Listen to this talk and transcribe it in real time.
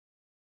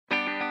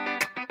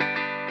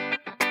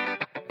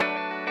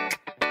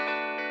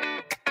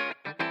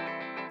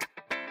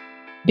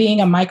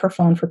being a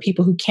microphone for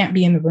people who can't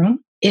be in the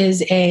room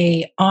is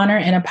a honor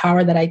and a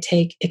power that I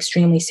take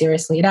extremely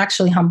seriously. It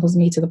actually humbles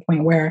me to the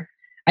point where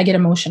I get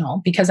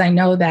emotional because I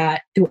know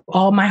that through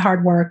all my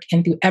hard work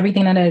and through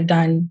everything that I've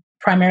done,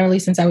 primarily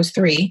since I was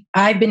 3,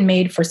 I've been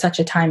made for such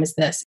a time as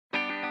this.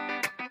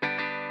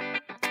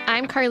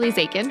 I'm Carly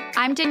Zakin.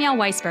 I'm Danielle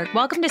Weisberg.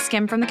 Welcome to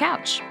Skim from the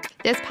Couch.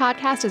 This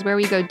podcast is where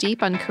we go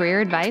deep on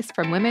career advice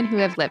from women who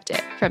have lived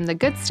it. From the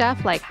good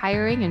stuff like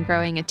hiring and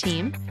growing a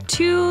team,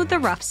 to the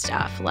rough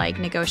stuff like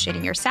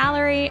negotiating your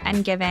salary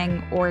and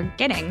giving or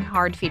getting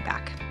hard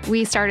feedback.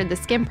 We started the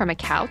Skim from a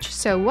Couch,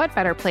 so what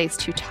better place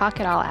to talk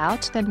it all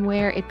out than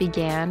where it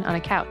began on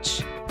a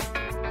couch?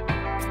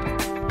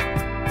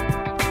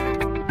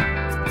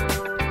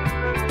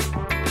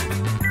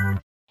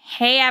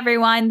 Hey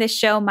everyone, this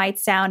show might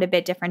sound a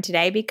bit different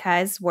today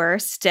because we're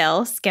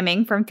still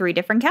skimming from 3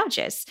 different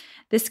couches.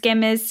 The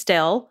Skim is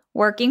still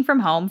working from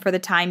home for the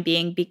time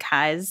being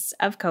because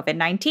of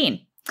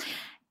COVID-19.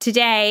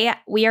 Today,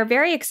 we are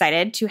very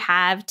excited to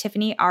have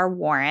Tiffany R.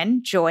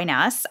 Warren join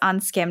us on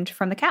Skimmed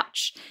from the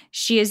Couch.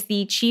 She is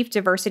the Chief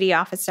Diversity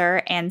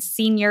Officer and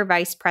Senior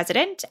Vice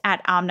President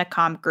at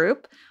Omnicom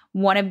Group,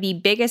 one of the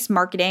biggest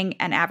marketing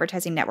and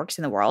advertising networks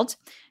in the world.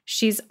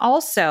 She's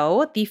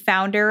also the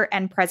founder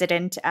and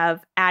president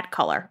of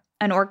AdColor,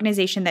 an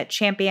organization that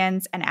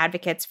champions and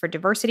advocates for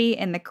diversity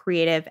in the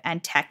creative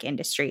and tech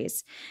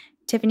industries.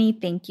 Tiffany,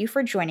 thank you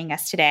for joining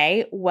us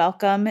today.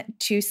 Welcome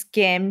to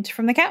Skimmed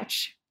from the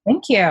Couch.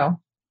 Thank you.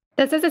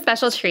 This is a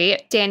special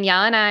treat.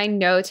 Danielle and I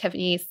know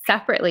Tiffany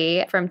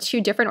separately from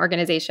 2 different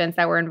organizations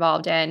that we're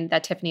involved in,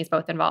 that Tiffany's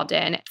both involved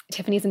in.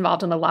 Tiffany's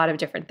involved in a lot of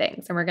different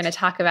things, and we're going to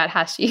talk about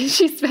how she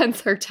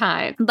spends her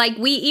time. Like,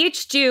 we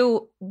each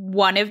do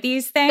one of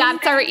these things.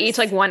 That's our each,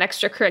 like, one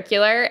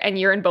extracurricular, and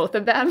you're in both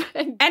of them.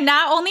 And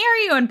not only are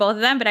you in both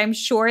of them, but I'm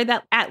sure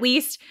that at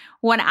least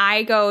when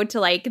I go to,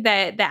 like,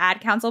 the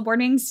ad council board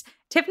meetings,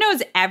 Tiff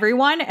knows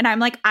everyone, and I'm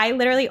like, I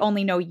literally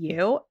only know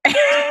you.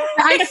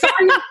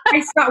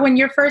 I saw when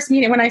your first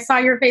meeting, when I saw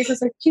your face, I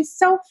was like, she's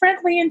so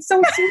friendly and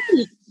so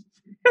sweet.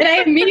 And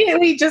I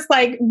immediately just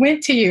like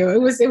went to you.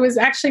 It was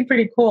actually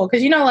pretty cool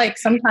because like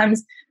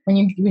sometimes when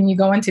you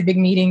go into big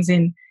meetings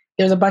and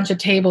there's a bunch of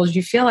tables,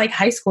 you feel like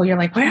high school. You're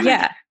like, where am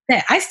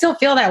I? I still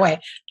feel that way.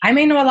 I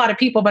may know a lot of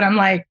people, but I'm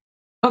like,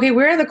 okay,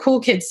 where are the cool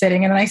kids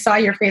sitting? And then I saw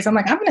your face. I'm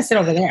like, I'm going to sit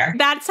over there.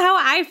 That's how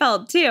I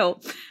felt too.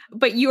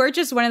 But you are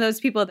just one of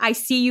those people. I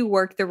see you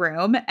work the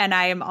room and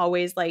I am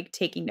always like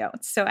taking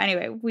notes. So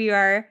anyway, we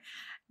are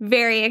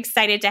very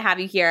excited to have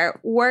you here.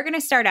 We're going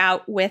to start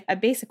out with a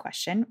basic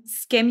question.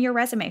 Skim your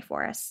resume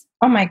for us.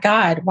 Oh my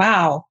God.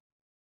 Wow.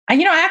 I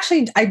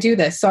do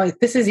this. So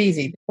this is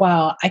easy.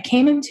 Well, I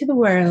came into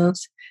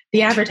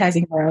the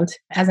advertising world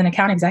as an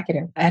account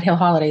executive at Hill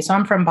Holiday. So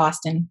I'm from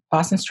Boston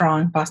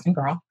strong, Boston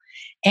girl.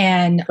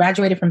 And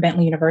graduated from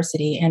Bentley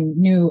University and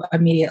knew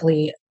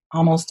immediately,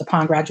 almost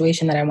upon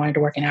graduation, that I wanted to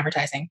work in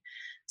advertising.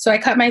 So I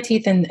cut my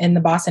teeth in the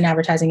Boston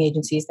advertising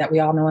agencies that we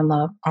all know and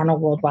love,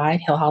 Arnold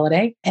Worldwide, Hill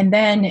Holiday. And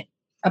then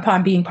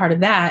upon being part of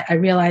that, I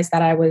realized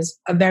that I was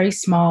a very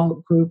small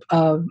group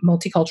of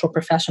multicultural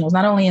professionals,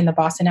 not only in the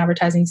Boston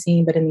advertising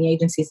scene, but in the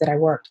agencies that I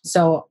worked.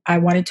 So I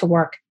wanted to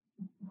work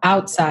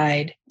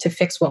outside to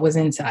fix what was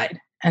inside.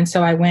 And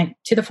so I went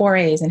to the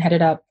 4As and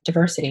headed up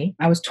diversity.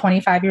 I was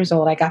 25 years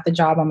old. I got the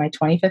job on my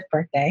 25th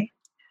birthday.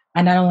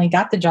 I not only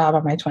got the job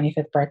on my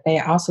 25th birthday,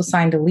 I also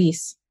signed a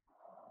lease,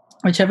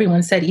 which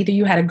everyone said either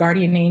you had a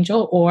guardian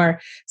angel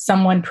or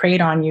someone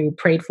prayed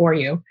for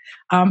you.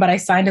 But I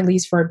signed a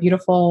lease for a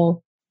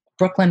beautiful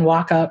Brooklyn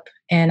walk-up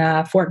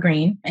in Fort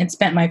Greene and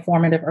spent my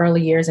formative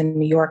early years in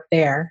New York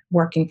there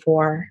working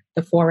for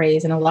the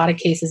 4As. In a lot of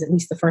cases, at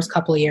least the first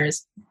couple of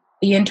years,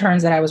 the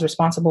interns that I was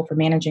responsible for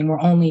managing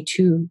were only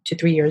 2 to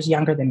 3 years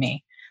younger than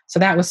me. So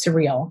that was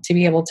surreal to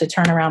be able to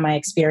turn around my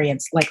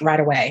experience like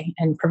right away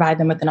and provide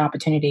them with an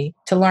opportunity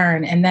to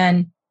learn. And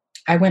then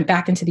I went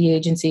back into the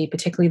agency,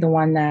 particularly the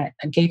one that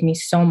gave me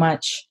so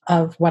much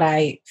of what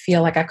I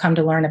feel like I've come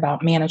to learn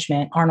about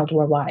management, Arnold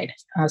Worldwide.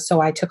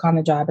 So I took on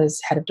the job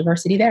as head of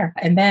diversity there.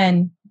 And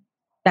then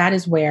that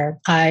is where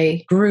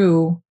I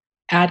grew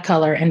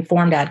AdColor and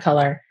formed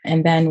AdColor,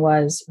 and then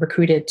was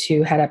recruited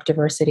to head up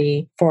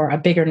diversity for a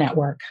bigger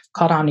network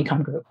called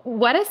Omnicom Group.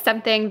 What is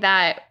something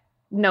that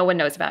no one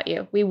knows about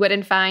you, we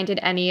wouldn't find in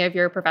any of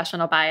your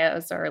professional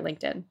bios or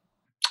LinkedIn?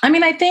 I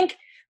mean, I think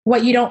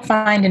what you don't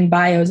find in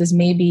bios is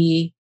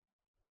maybe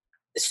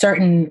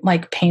certain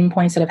like pain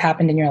points that have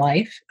happened in your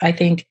life. I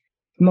think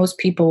most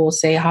people will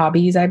say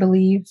hobbies, I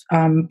believe.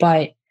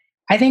 But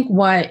I think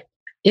what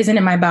isn't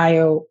in my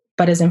bio,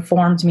 but has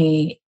informed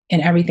me in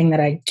everything that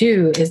I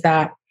do is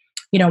that,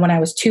 when I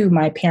was 2,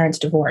 my parents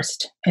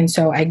divorced. And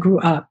so I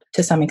grew up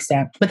to some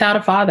extent without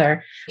a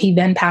father. He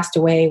then passed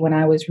away when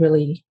I was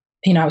really,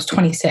 I was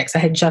 26. I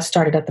had just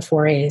started at the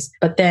 4As.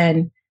 But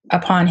then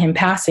upon him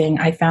passing,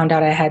 I found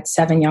out I had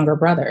 7 younger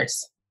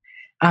brothers.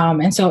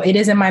 And so it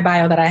is in my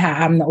bio that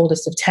I'm the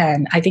oldest of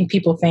 10. I think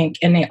people think,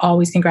 and they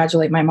always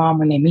congratulate my mom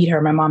when they meet her.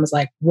 My mom is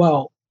like,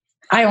 whoa,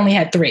 I only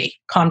had 3.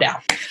 Calm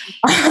down.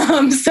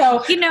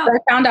 So I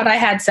found out I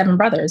had 7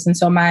 brothers. And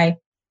so my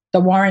the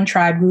Warren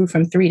tribe grew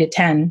from 3 to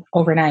 10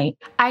 overnight.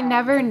 I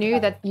never knew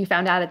that you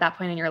found out at that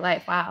point in your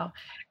life. Wow.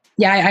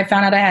 Yeah, I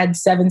found out I had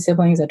 7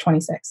 siblings at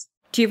 26.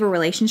 Do you have a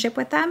relationship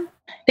with them?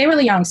 They were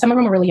really young. Some of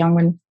them were really young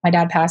when my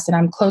dad passed, and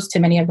I'm close to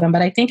many of them.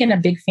 But I think in a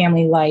big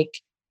family, like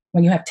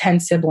when you have 10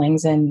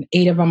 siblings and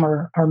 8 of them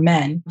are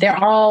men, they're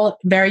all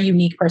very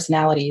unique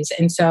personalities.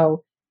 And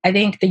so I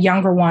think the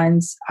younger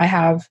ones, I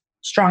have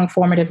strong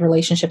formative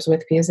relationships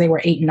with because they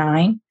were 8 and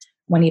 9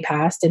 when he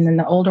passed. And then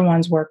the older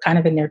ones were kind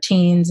of in their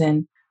teens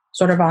and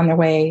sort of on their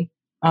way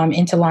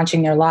into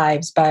launching their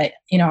lives. But,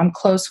 I'm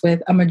close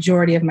with a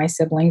majority of my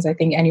siblings. I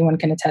think anyone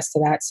can attest to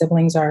that.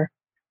 Siblings are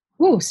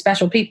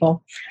special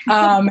people.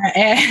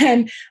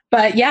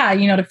 But yeah,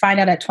 to find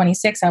out at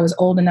 26, I was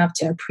old enough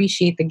to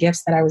appreciate the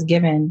gifts that I was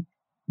given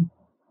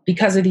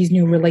because of these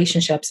new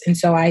relationships. And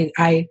so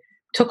I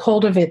took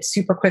hold of it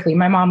super quickly.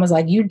 My mom was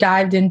like, you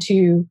dived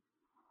into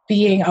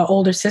being an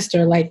older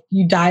sister, like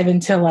you dive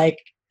into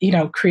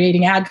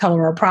creating ad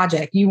color or a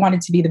project. You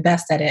wanted to be the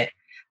best at it.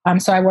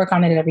 So I work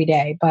on it every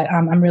day, but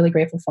I'm really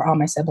grateful for all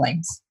my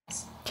siblings.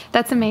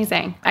 That's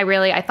amazing.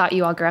 I thought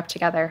you all grew up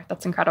together.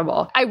 That's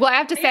incredible. I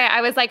have to say,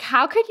 I was like,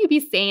 how could you be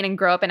sane and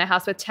grow up in a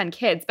house with 10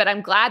 kids? But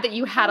I'm glad that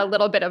you had a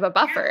little bit of a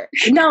buffer.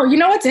 No, you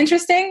know what's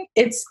interesting?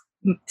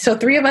 So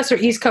 3 of us are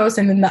East Coast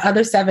and then the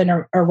other 7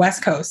 are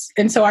West Coast.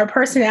 And so our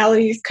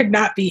personalities could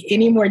not be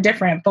any more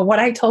different. But what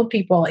I told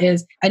people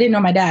is I didn't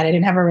know my dad. I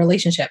didn't have a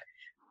relationship.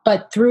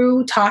 But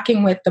through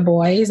talking with the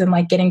boys and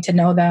getting to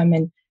know them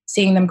and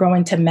seeing them grow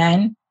into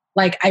men,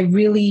 I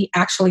really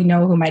actually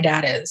know who my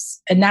dad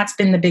is. And that's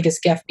been the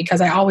biggest gift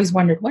because I always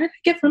wondered, what did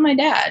I get from my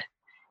dad?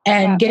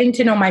 And getting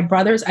to know my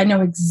brothers, I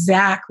know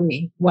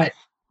exactly what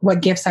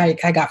gifts I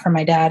got from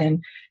my dad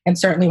and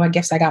certainly what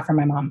gifts I got from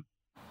my mom.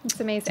 It's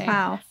amazing.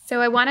 Wow.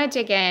 So I want to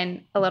dig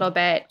in a little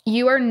bit.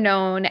 You are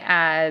known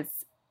as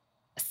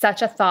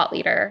such a thought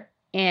leader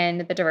in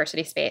the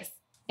diversity space.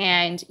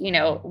 And,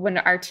 when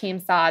our team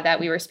saw that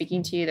we were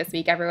speaking to you this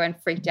week, everyone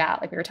freaked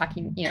out. We were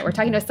talking, we're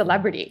talking to a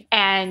celebrity.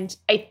 And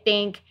I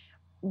think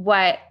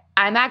what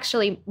I'm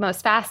actually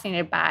most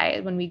fascinated by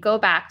when we go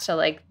back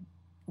to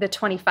the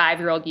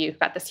 25-year-old you who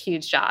got this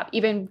huge job,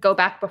 even go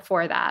back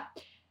before that,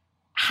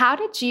 how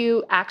did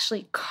you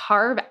actually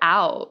carve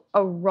out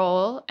a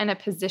role and a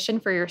position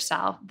for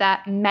yourself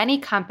that many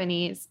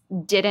companies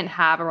didn't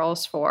have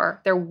roles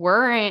for? There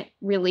weren't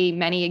really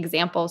many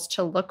examples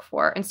to look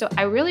for. And so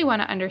I really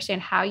want to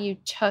understand how you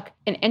took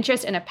an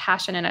interest and a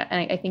passion and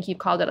I think you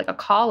called it a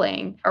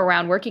calling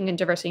around working in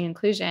diversity and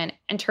inclusion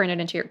and turned it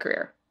into your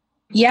career.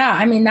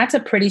 Yeah, that's a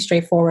pretty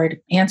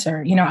straightforward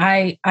answer.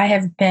 I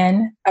have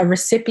been a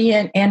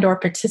recipient and or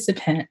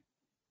participant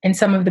in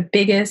some of the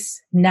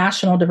biggest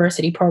national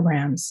diversity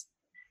programs.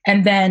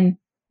 And then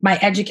my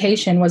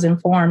education was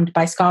informed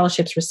by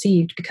scholarships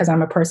received because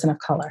I'm a person of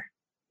color.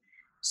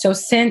 So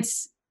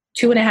since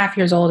 2.5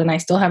 years old, and I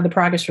still have the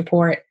progress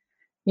report,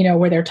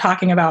 where they're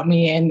talking about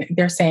me and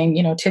they're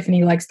saying,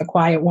 Tiffany likes the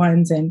quiet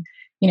ones. And,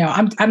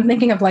 I'm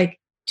thinking of 2.5,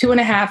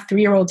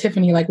 3-year-old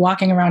Tiffany,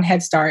 walking around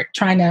Head Start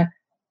trying to,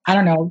 I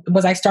don't know,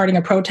 was I starting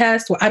a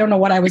protest? I don't know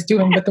what I was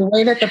doing, but the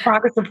way that the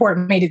progress report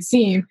made it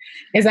seem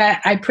is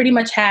that I pretty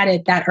much had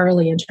it that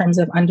early in terms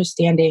of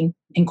understanding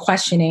and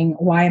questioning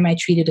why am I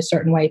treated a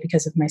certain way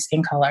because of my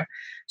skin color.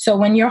 So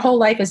when your whole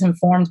life is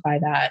informed by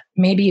that,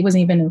 maybe it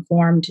wasn't even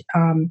informed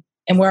and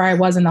where I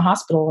was in the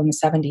hospital in the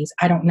 70s,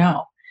 I don't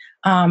know.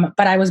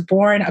 But I was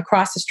born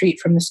across the street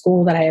from the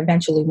school that I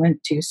eventually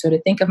went to. So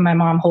to think of my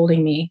mom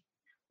holding me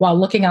while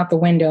looking out the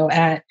window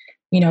at,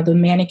 the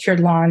manicured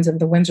lawns of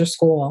the Windsor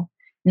School,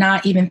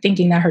 not even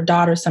thinking that her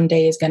daughter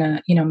someday is going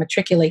to,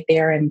 matriculate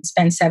there and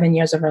spend 7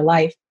 years of her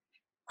life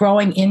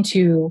growing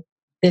into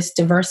this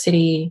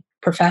diversity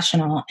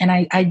professional. And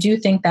I do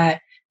think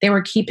that they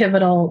were key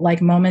pivotal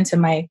moments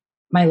in my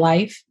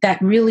life that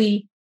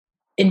really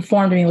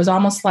informed me. It was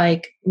almost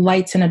like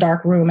lights in a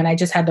dark room and I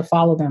just had to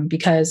follow them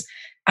because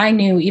I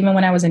knew even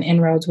when I was in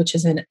Inroads, which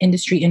is an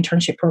industry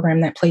internship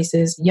program that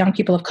places young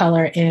people of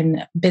color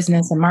in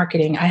business and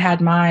marketing, I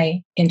had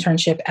my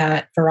internship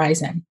at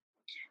Verizon.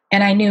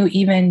 And I knew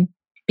even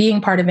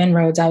being part of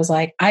Inroads, I was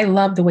like, I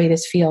love the way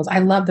this feels. I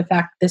love the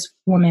fact that this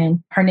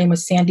woman, her name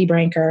was Sandy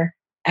Branker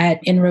at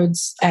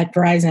Inroads at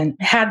Verizon,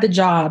 had the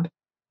job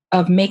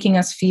of making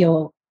us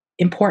feel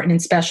important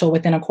and special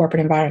within a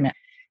corporate environment.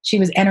 She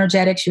was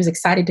energetic. She was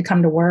excited to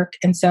come to work.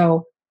 And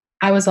so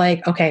I was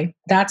like, okay,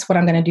 that's what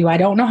I'm going to do. I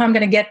don't know how I'm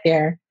going to get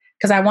there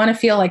because I want to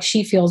feel like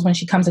she feels when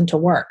she comes into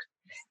work.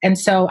 And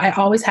so I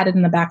always had it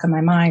in the back of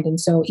my mind. And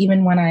so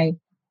even when I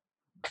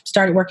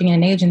started working in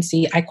an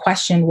agency, I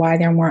questioned why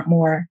there weren't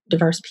more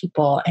diverse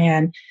people.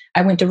 And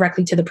I went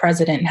directly to the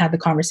president and had the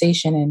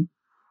conversation. And,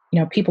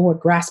 people were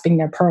grasping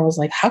their pearls.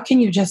 Like, how can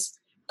you just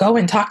go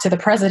and talk to the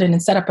president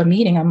and set up a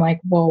meeting? I'm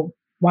like, well,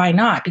 why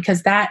not?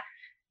 Because that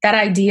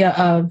idea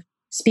of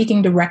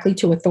speaking directly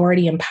to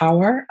authority and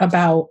power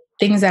about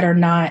things that are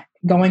not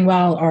going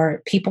well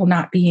or people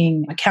not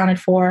being accounted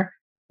for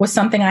was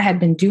something I had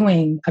been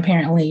doing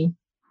apparently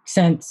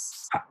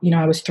since,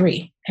 I was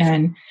 3.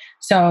 And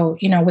so,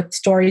 with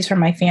stories from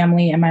my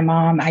family and my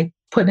mom, I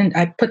put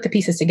the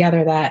pieces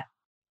together that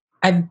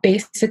I've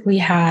basically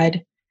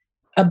had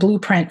a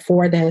blueprint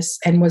for this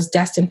and was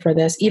destined for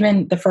this.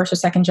 Even the first or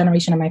second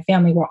generation of my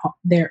family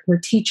were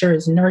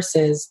teachers,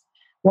 nurses,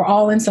 we're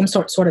all in some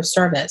sort of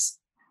service.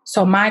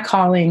 So my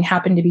calling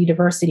happened to be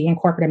diversity in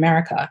corporate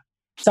America.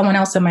 Someone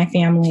else in my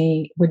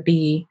family would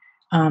be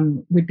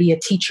a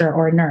teacher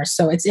or a nurse.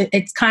 So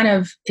it's kind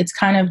of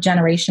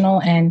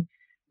generational,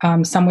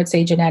 and some would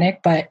say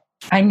genetic. But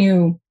I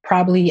knew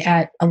probably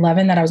at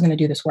 11 that I was going to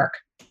do this work.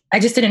 I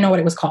just didn't know what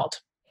it was called.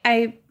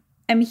 I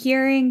am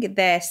hearing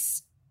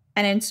this,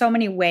 and in so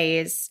many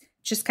ways,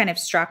 just kind of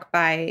struck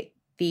by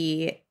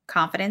the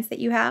confidence that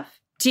you have.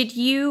 Did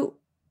you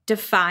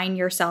define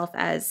yourself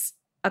as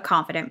a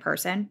confident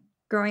person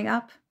growing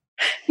up?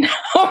 No,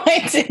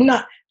 I did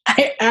not.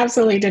 I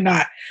absolutely did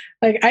not.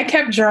 Like, I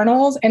kept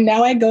journals, and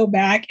now I go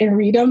back and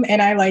read them,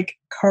 and I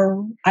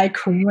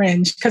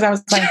cringe because I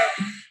was like,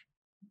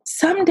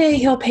 someday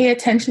he'll pay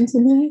attention to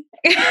me.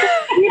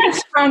 Being a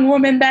strong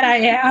woman that I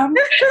am.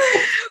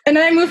 And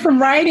then I moved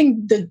from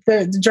writing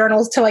the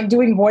journals to like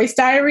doing voice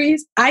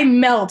diaries. I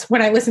melt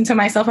when I listen to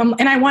myself,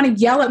 and I want to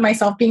yell at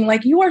myself, being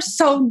like, "You are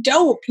so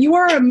dope. You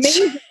are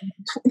amazing."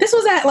 This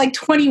was at like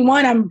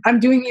 21. I'm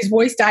doing these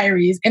voice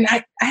diaries, and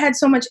I had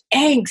so much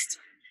angst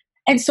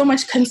and so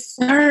much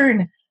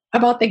concern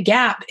about the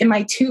gap in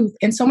my tooth,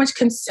 and so much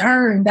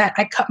concern that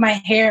I cut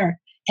my hair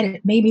and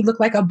it made me look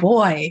like a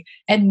boy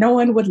and no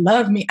one would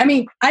love me. I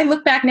mean, I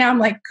look back now, I'm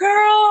like,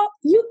 girl,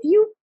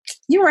 you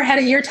were ahead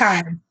of your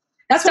time.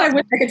 That's what I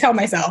wish I could tell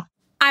myself.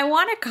 I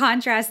want to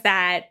contrast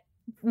that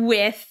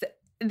with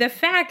the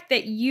fact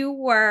that you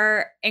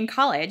were in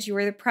college. You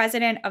were the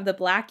president of the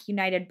Black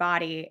United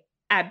Body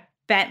at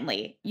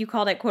Bentley. You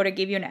called it, quote, "It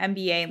gave you an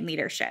MBA in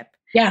leadership."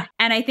 Yeah.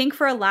 And I think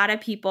for a lot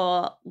of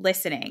people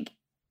listening,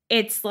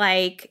 it's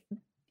like,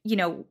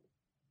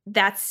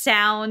 that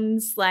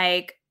sounds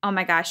like, oh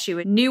my gosh, she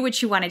knew what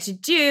she wanted to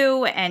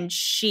do and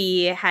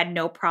she had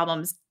no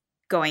problems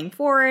going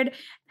forward.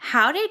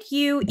 How did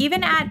you,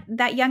 even at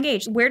that young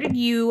age, where did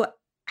you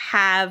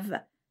have,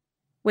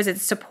 was it the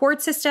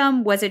support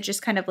system? Was it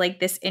just kind of like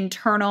this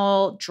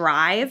internal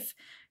drive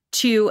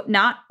to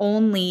not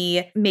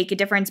only make a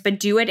difference, but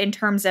do it in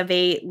terms of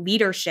a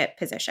leadership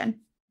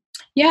position?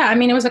 Yeah, I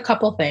mean, it was a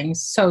couple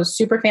things. So,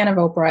 super fan of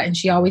Oprah, and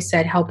she always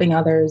said helping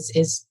others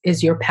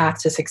is your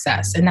path to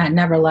success. And that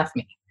never left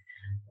me.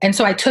 And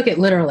so I took it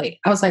literally.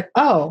 I was like,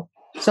 oh,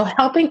 so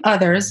helping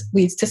others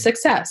leads to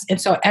success.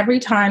 And so every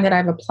time that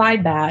I've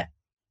applied that,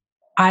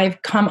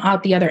 I've come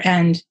out the other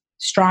end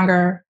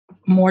stronger,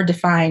 more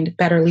defined,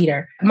 better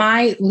leader.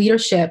 My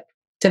leadership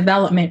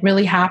development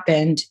really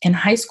happened in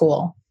high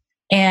school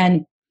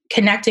and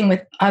connecting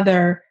with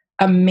other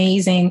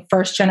amazing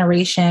first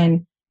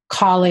generation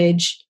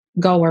college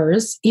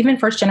goers, even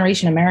first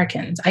generation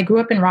Americans. I grew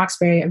up in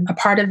Roxbury, a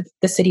part of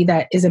the city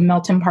that is a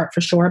melting pot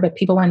for sure, but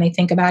people, when they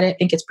think about it,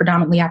 think it's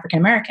predominantly African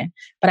American.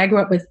 But I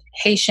grew up with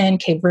Haitian,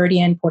 Cape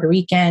Verdean, Puerto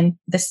Rican,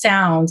 the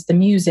sounds, the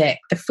music,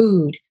 the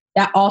food,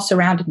 that all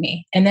surrounded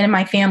me. And then in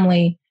my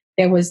family,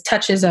 there was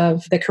touches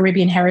of the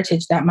Caribbean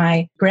heritage that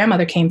my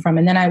grandmother came from.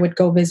 And then I would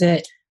go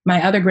visit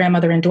my other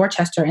grandmother in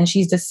Dorchester, and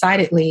she's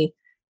decidedly,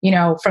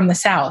 from the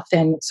South.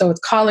 And so it's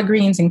collard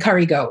greens and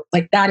curry goat.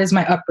 Like, that is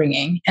my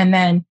upbringing. And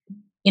then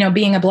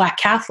being a Black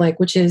Catholic,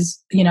 which is,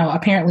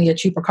 apparently a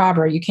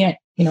chupacabra. You can't,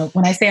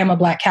 when I say I'm a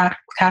Black Catholic,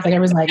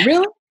 everyone's like,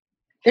 really?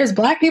 There's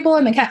Black people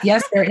in the Catholic?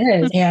 Yes, there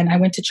is. And I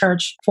went to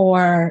church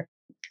for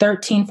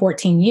 13,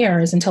 14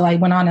 years until I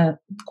went on a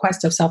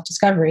quest of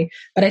self-discovery.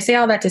 But I say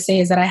all that to say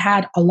is that I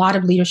had a lot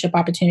of leadership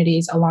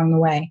opportunities along the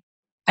way.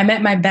 I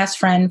met my best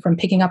friend from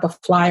picking up a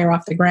flyer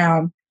off the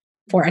ground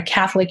for a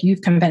Catholic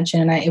youth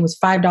convention. And it was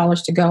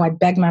 $5 to go. I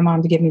begged my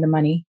mom to give me the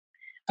money.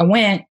 I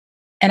went.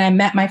 And I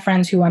met my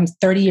friends who I'm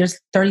 30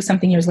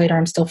 something years later,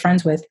 I'm still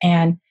friends with.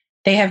 And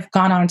they have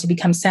gone on to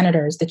become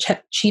senators,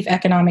 the chief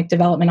economic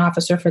development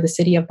officer for the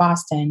city of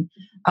Boston,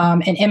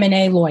 an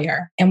M&A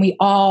lawyer. And we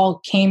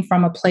all came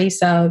from a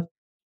place of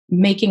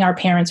making our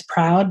parents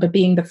proud, but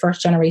being the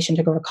first generation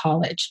to go to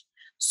college.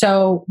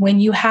 So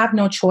when you have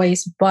no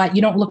choice, but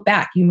you don't look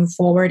back, you move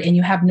forward, and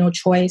you have no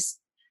choice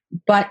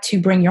but to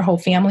bring your whole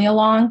family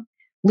along,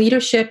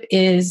 leadership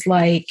is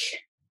like,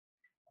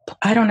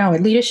 I don't know.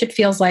 Leadership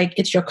feels like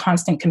it's your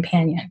constant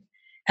companion.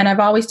 And I've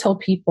always told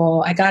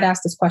people, I got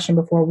asked this question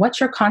before, what's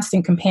your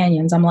constant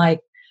companions? I'm like,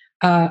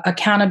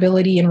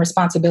 accountability and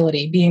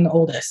responsibility, being the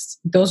oldest.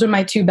 Those are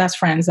my two best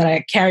friends that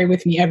I carry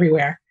with me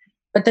everywhere.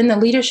 But then the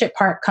leadership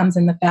part comes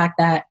in the fact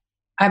that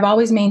I've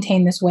always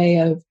maintained this way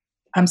of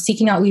I'm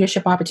seeking out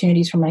leadership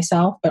opportunities for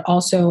myself, but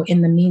also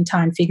in the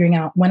meantime, figuring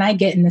out when I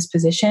get in this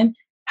position,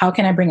 how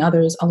can I bring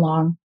others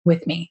along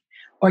with me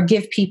or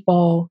give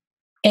people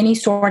any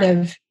sort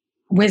of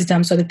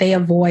wisdom so that they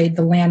avoid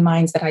the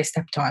landmines that I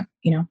stepped on,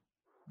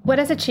 What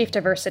is a chief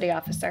diversity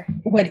officer?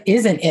 What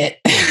isn't it?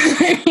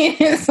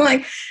 It's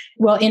like,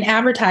 well, in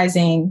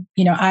advertising,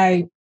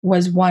 I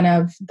was one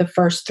of the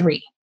first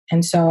three.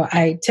 And so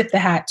I tipped the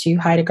hat to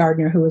Haida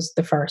Gardner, who was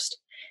the first,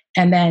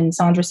 and then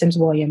Sandra Sims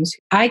Williams.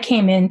 I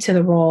came into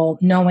the role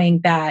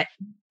knowing that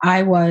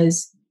I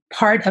was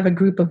part of a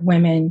group of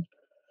women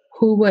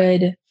who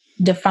would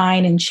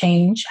define and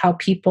change how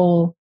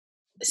people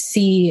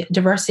see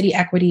diversity,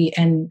 equity,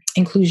 and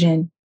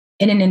inclusion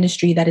in an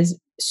industry that is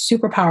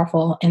super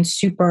powerful and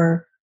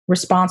super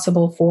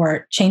responsible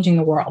for changing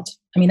the world.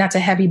 I mean, that's a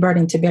heavy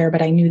burden to bear,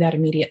 but I knew that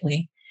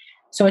immediately.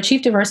 So a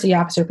chief diversity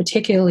officer,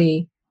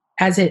 particularly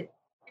as it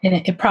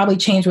probably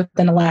changed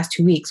within the last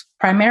 2 weeks,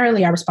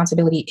 primarily our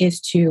responsibility is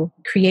to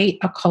create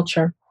a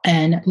culture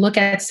and look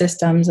at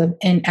systems of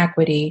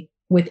inequity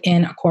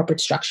within a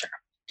corporate structure.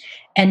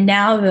 And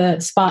now the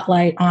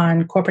spotlight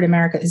on corporate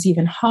America is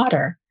even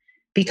hotter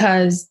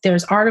because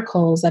there's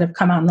articles that have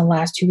come out in the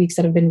last 2 weeks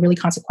that have been really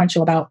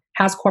consequential about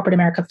has corporate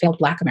America failed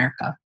Black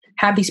America?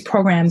 Have these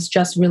programs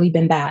just really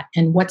been that?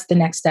 And what's the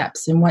next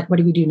steps? And what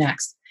do we do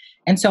next?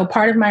 And so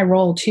part of my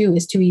role too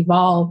is to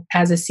evolve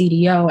as a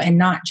CDO and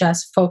not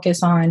just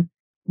focus on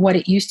what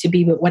it used to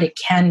be, but what it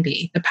can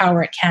be, the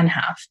power it can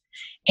have.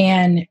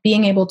 And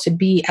being able to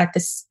be at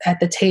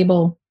the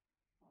table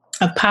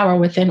of power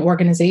within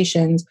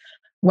organizations,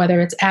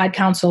 whether it's Ad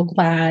Council,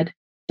 GLAAD,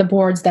 the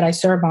boards that I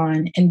serve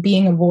on, and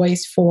being a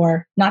voice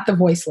for not the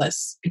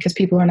voiceless, because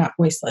people are not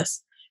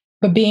voiceless,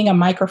 but being a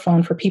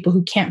microphone for people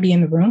who can't be in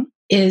the room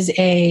is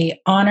a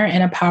honor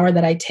and a power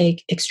that I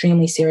take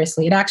extremely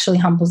seriously. It actually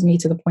humbles me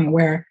to the point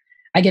where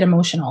I get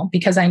emotional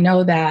because I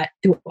know that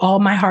through all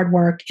my hard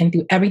work and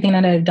through everything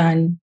that I've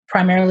done,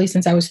 primarily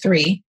since I was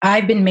 3,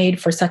 I've been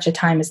made for such a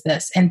time as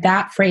this. And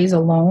that phrase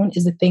alone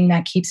is the thing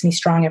that keeps me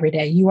strong every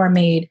day. You are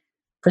made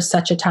for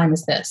such a time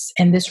as this.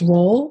 And this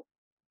role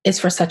is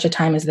for such a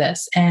time as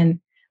this.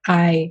 And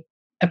I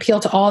appeal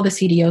to all the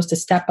CDOs to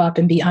step up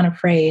and be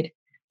unafraid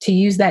to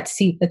use that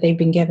seat that they've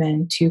been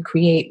given to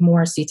create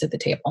more seats at the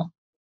table.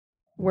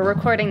 We're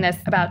recording this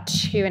about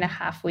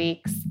 2.5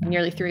 weeks,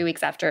 nearly 3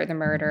 weeks after the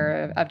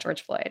murder of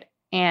George Floyd.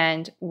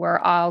 And we're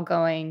all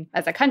going,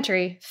 as a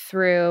country,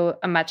 through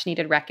a much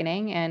needed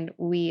reckoning. And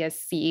we as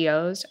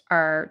CEOs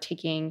are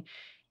taking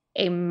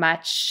a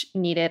much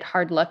needed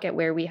hard look at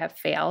where we have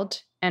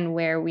failed and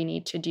where we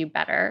need to do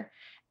better.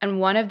 And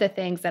one of the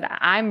things that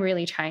I'm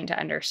really trying to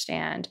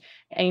understand,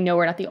 and I know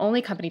we're not the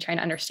only company trying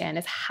to understand,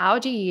 is how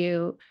do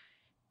you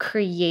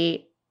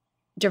create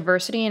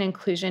diversity and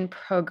inclusion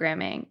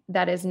programming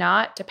that is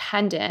not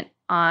dependent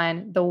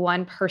on the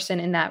one person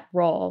in that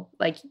role,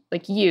 like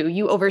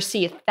you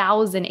oversee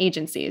 1,000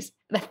 agencies.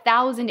 The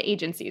 1,000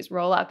 agencies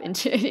roll up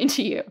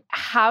into you.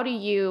 How do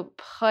you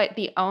put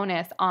the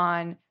onus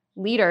on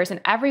leaders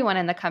and everyone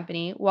in the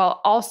company while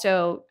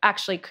also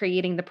actually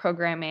creating the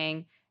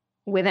programming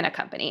within a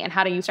company? And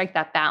how do you strike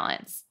that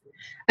balance?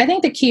 I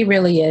think the key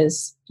really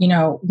is,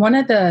 one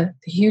of the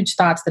huge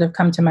thoughts that have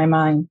come to my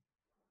mind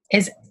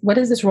is what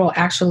does it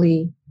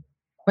actually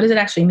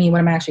mean? What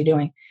am I actually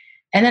doing?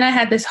 And then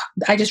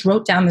I just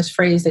wrote down this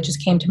phrase that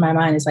just came to my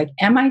mind is like,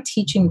 am I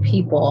teaching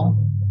people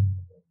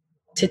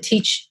to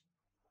teach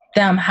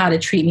them how to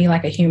treat me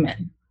like a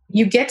human?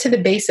 You get to the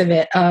base of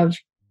it of,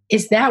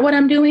 is that what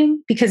I'm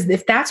doing? Because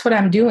if that's what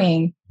I'm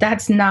doing,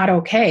 that's not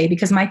okay.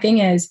 Because my thing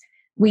is,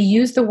 we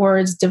use the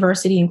words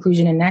diversity,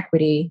 inclusion, and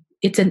equity.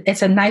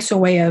 It's a nicer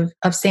way of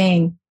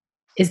saying,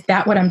 is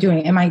that what I'm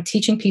doing? Am I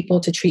teaching people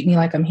to treat me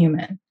like I'm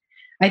human?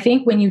 I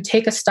think when you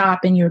take a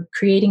stop and you're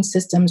creating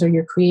systems or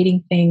you're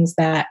creating things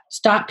that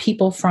stop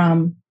people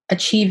from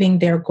achieving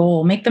their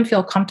goal, make them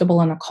feel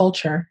comfortable in a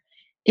culture,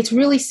 it's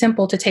really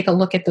simple to take a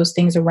look at those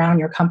things around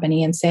your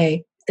company and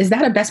say, is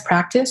that a best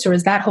practice or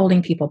is that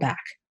holding people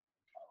back?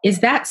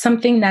 Is that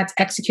something that's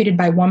executed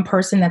by one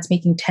person that's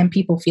making 10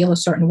 people feel a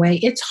certain way?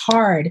 It's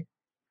hard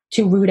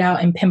to root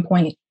out and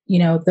pinpoint,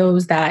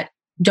 those that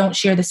don't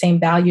share the same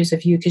values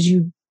of you because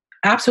you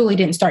absolutely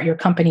didn't start your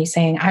company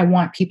saying, I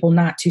want people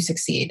not to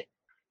succeed.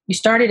 You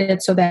started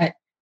it so that,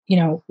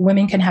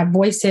 women can have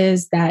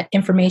voices, that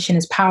information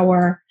is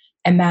power,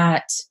 and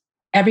that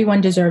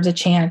everyone deserves a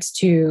chance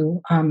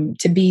to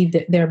be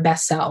their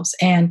best selves.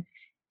 And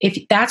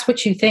if that's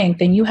what you think,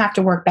 then you have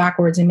to work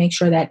backwards and make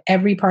sure that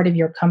every part of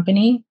your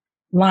company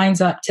lines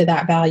up to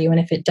that value. And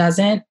if it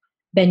doesn't,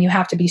 then you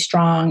have to be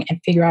strong and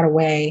figure out a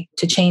way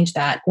to change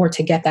that or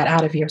to get that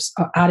out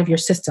of your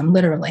system,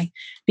 literally.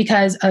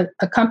 Because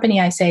a company,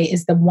 I say,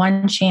 is the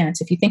one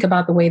chance. If you think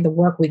about the way the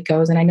work week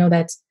goes, and I know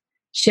that's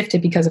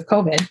shifted because of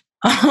COVID,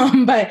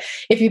 but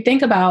if you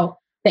think about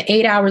the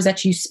 8 hours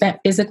that you spent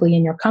physically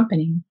in your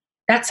company,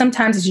 that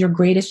sometimes is your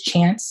greatest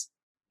chance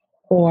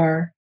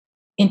for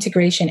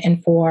integration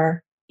and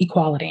for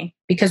equality.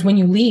 Because when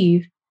you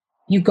leave,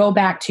 you go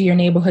back to your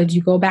neighborhoods,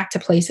 you go back to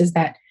places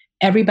that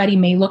everybody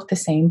may look the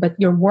same, but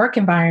your work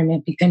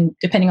environment, and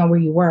depending on where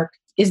you work,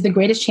 is the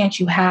greatest chance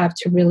you have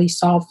to really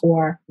solve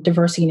for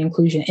diversity and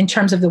inclusion in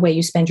terms of the way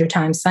you spend your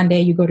time.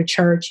 Sunday, you go to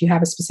church, you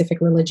have a specific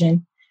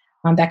religion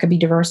that could be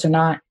diverse or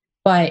not.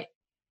 But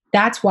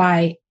that's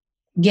why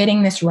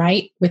getting this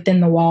right within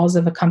the walls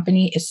of a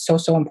company is so,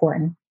 so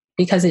important,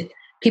 because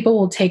people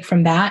will take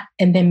from that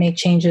and then make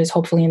changes,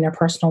 hopefully in their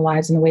personal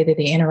lives and the way that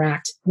they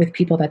interact with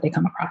people that they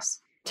come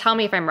across. Tell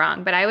me if I'm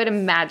wrong, but I would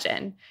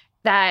imagine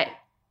that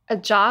a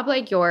job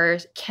like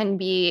yours can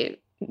be,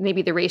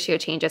 maybe the ratio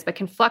changes, but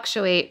can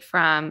fluctuate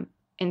from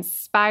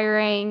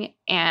inspiring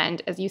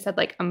and, as you said,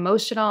 like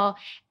emotional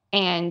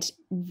and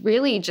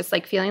really just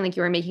like feeling like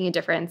you were making a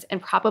difference in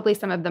probably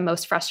some of the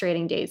most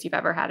frustrating days you've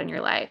ever had in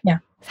your life. Yeah.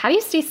 How do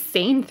you stay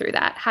sane through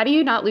that? How do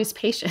you not lose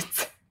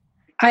patience?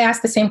 I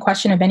ask the same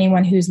question of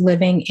anyone who's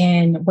living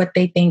in what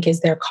they think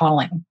is their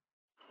calling.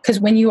 Because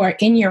when you are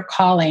in your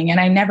calling, and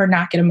I never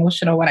not get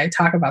emotional when I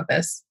talk about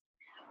this,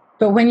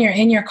 but when you're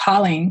in your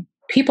calling,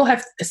 people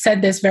have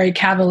said this very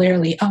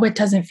cavalierly, oh, it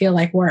doesn't feel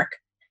like work.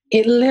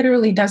 It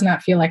literally does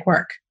not feel like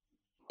work.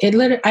 I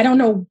don't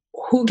know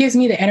who gives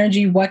me the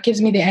energy, what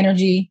gives me the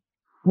energy,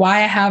 why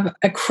I have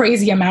a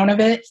crazy amount of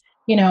it.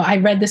 I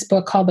read this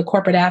book called The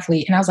Corporate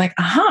Athlete, and I was like,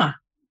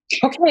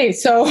 okay,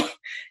 so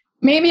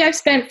maybe I've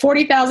spent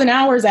 40,000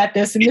 hours at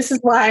this, and this is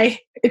why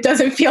it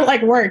doesn't feel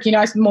like work.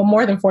 I spent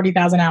more than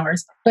 40,000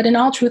 hours. But in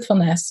all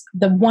truthfulness,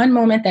 the one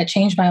moment that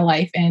changed my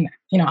life, and,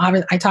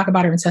 I talk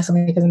about her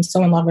incessantly because I'm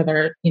so in love with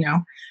her,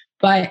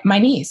 but my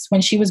niece,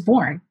 when she was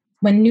born,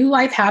 when new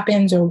life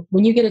happens, or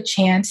when you get a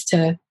chance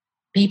to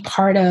be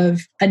part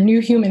of a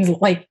new human's,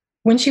 like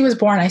when she was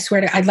born, I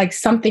swear to, I'd like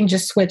something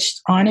just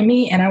switched on in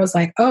me. And I was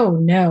like, oh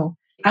no,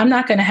 I'm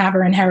not going to have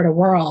her inherit a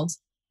world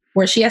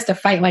where she has to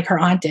fight like her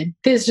aunt did.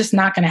 This is just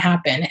not going to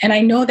happen. And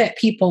I know that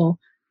people,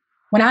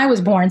 when I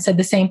was born, said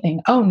the same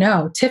thing. Oh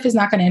no, Tiff is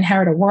not going to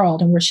inherit a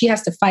world and where she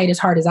has to fight as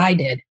hard as I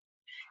did.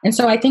 And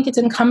so I think it's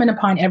incumbent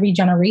upon every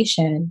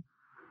generation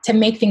to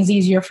make things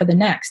easier for the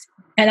next.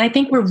 And I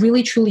think we're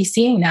really, truly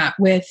seeing that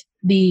with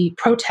the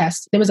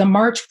protest. There was a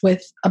march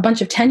with a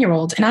bunch of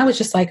 10-year-olds, and I was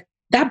just like,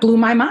 that blew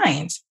my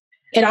mind.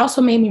 It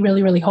also made me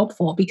really, really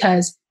hopeful,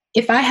 because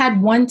if I had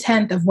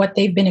 1/10 of what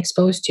they've been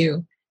exposed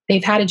to,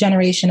 they've had a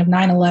generation of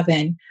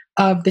 9/11,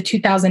 of the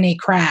 2008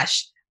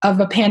 crash, of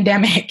a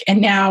pandemic,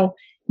 and now,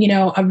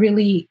 a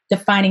really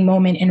defining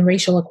moment in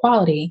racial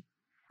equality.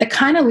 The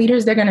kind of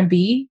leaders they're going to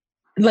be,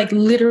 like,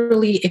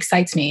 literally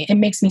excites me. It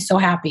makes me so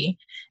happy.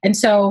 And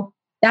so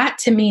that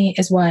to me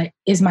is what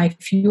is my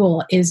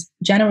fuel, is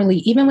generally,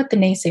 even with the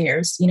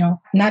naysayers,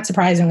 not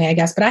surprisingly, I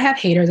guess, but I have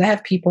haters. I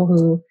have people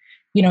who,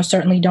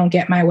 certainly don't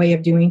get my way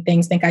of doing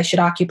things, think I should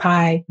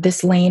occupy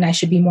this lane, I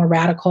should be more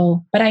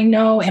radical. But I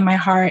know in my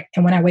heart,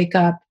 and when I wake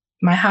up,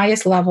 my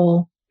highest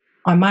level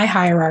on my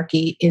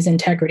hierarchy is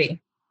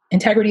integrity.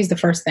 Integrity is the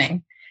first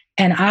thing.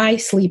 And I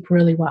sleep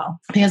really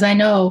well because I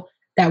know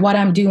that what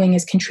I'm doing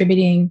is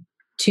contributing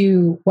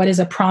to what is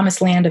a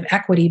promised land of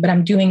equity, but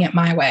I'm doing it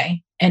my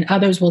way, and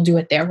others will do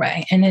it their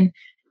way. And then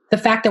the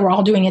fact that we're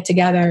all doing it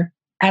together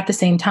at the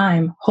same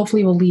time,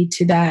 hopefully will lead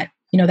to that,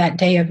 that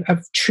day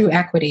of true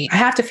equity. I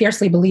have to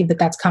fiercely believe that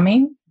that's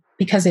coming,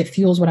 because it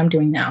fuels what I'm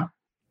doing now.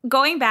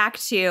 Going back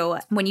to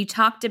when you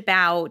talked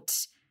about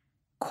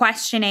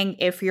questioning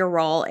if your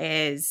role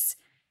is,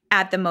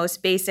 at the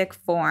most basic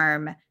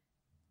form,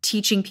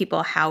 teaching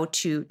people how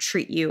to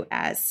treat you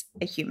as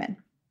a human.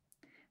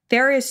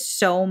 There is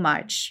so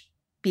much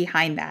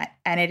behind that.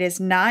 And it is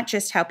not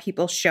just how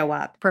people show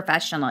up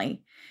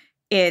professionally.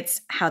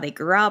 It's how they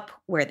grew up,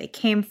 where they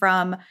came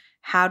from,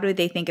 how do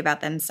they think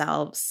about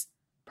themselves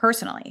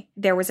personally.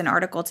 There was an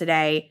article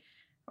today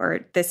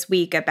or this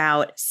week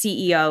about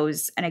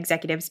CEOs and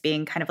executives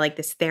being kind of like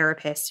this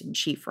therapist in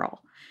chief role.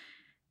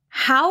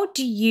 How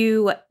do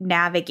you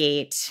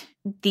navigate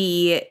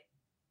the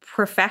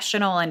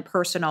professional and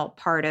personal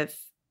part of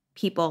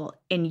people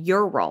in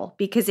your role?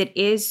 Because it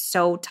is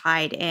so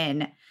tied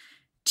in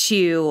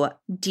to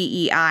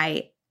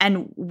DEI.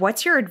 And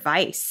what's your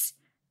advice,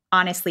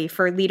 honestly,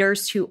 for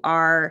leaders who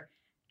are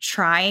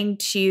trying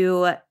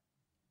to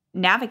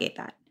navigate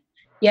that?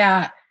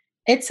 Yeah,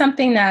 it's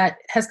something that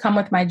has come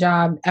with my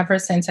job ever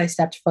since I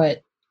stepped foot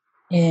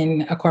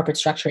in a corporate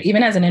structure.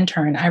 Even as an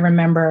intern, I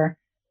remember,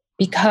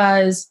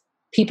 because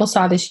people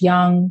saw this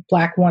young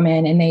Black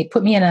woman and they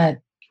put me in a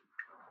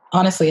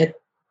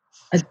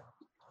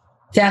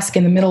desk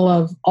in the middle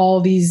of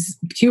all these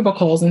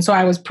cubicles. And so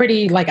I was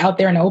pretty like out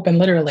there in the open,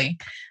 literally.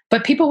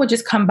 But people would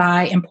just come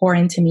by and pour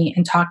into me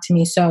and talk to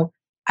me. So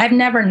I've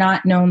never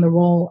not known the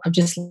role of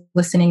just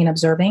listening and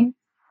observing.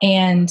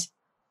 And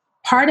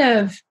part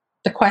of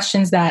the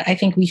questions that I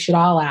think we should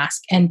all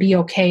ask, and be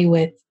okay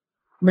with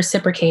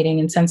reciprocating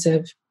in sense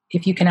of,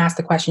 if you can ask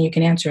the question, you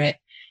can answer it,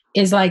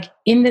 is like,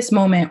 in this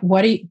moment,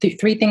 what are the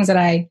three things that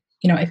I,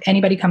 if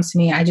anybody comes to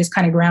me, I just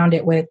kind of ground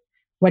it with,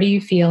 what are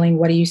you feeling?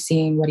 What are you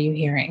seeing? What are you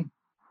hearing?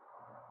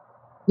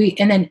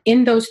 And then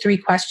in those three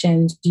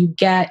questions, you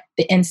get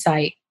the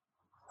insight.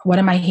 What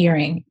am I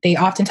hearing? They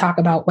often talk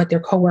about what their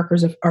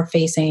coworkers are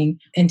facing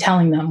and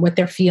telling them what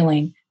they're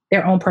feeling,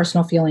 their own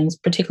personal feelings,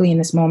 particularly in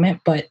this moment.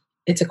 But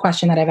it's a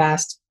question that I've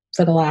asked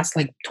for the last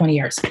 20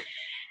 years.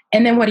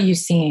 And then what are you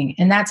seeing?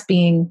 And that's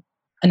being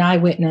an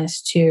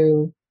eyewitness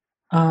to,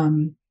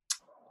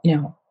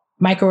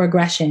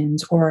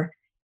 microaggressions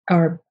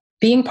or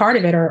being part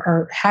of it,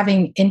 or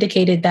having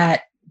indicated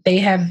that they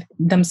have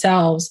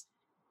themselves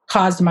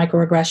caused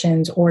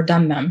microaggressions or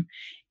done them.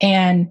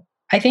 And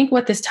I think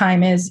what this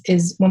time is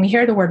when we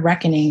hear the word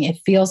reckoning, it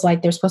feels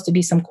like there's supposed to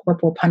be some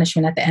corporal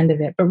punishment at the end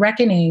of it. But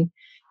reckoning,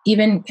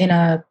 even in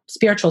a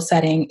spiritual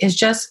setting, is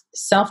just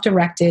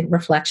self-directed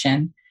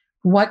reflection.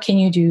 What can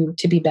you do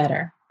to be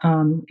better?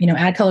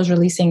 AdColor is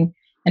releasing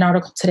an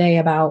article today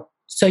about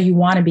so you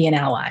want to be an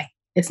ally.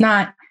 It's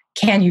not,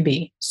 can you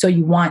be, so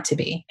you want to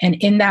be. And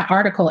in that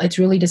article, it's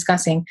really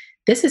discussing,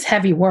 this is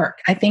heavy work.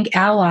 I think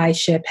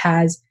allyship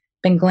has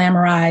been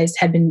glamorized,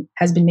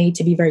 has been made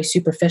to be very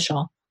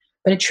superficial.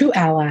 But a true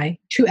ally,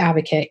 true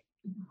advocate,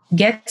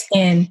 gets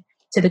in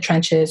to the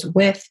trenches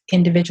with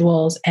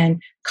individuals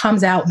and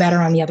comes out better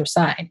on the other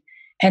side.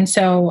 And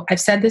so I've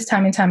said this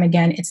time and time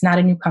again, it's not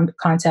a new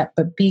concept,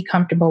 but be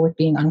comfortable with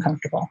being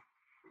uncomfortable.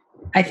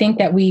 I think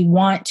that we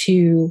want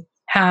to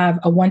have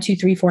a 1, 2,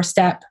 3, 4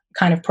 step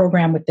kind of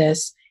program with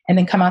this and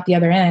then come out the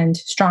other end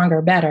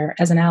stronger, better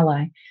as an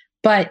ally.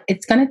 But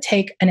it's going to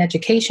take an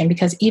education,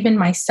 because even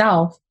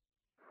myself,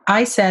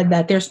 I said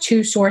that there's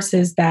 2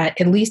 sources that,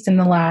 at least in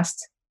the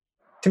last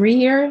 3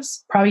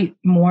 years, probably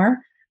more,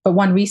 but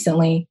one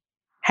recently,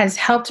 has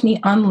helped me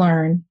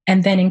unlearn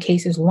and then in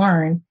cases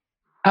learn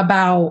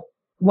about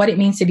what it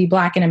means to be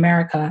Black in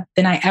America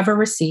than I ever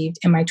received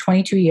in my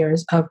 22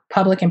 years of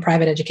public and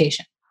private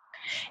education.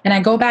 And I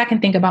go back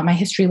and think about my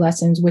history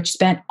lessons, which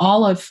spent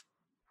all of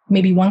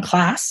maybe one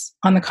class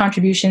on the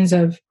contributions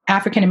of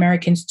African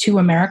Americans to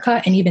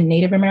America and even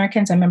Native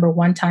Americans. I remember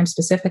one time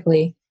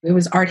specifically, it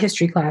was art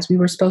history class. We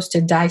were supposed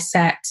to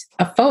dissect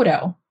a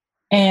photo.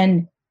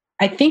 And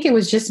I think it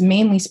was just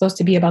mainly supposed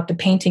to be about the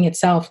painting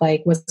itself.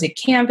 Like, was it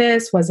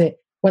canvas? Was it,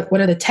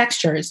 what are the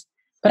textures?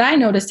 But I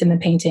noticed in the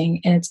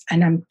painting, and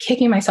I'm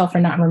kicking myself for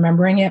not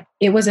remembering it,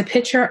 it was a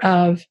picture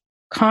of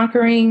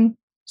conquering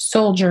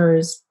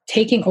soldiers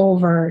taking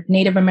over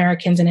Native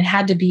Americans, and it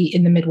had to be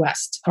in the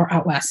Midwest or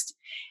out West.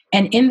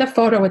 And in the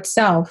photo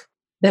itself,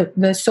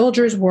 the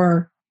soldiers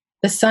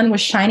the sun was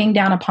shining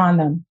down upon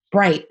them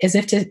bright, as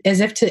if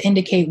to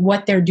indicate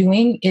what they're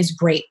doing is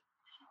great.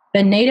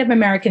 The Native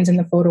Americans in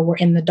the photo were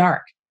in the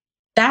dark.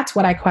 That's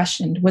what I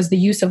questioned, was the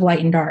use of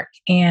light and dark.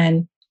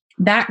 And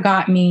that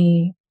got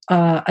me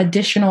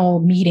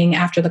additional meeting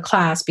after the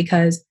class,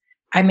 because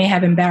I may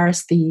have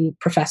embarrassed the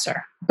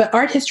professor. But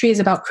art history is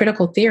about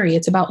critical theory.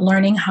 It's about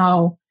learning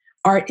how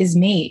art is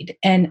made,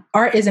 and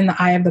art is in the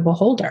eye of the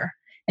beholder.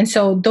 And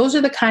so those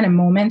are the kind of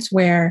moments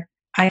where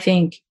I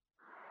think,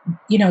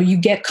 you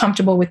get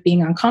comfortable with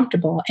being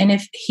uncomfortable. And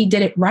if he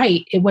did it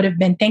right, it would have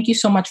been, thank you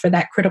so much for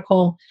that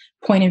critical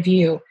point of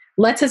view.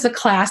 Let's, as a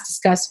class,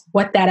 discuss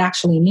what that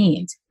actually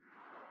means.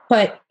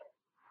 But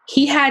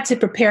he had to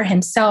prepare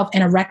himself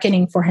and a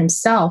reckoning for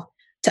himself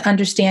to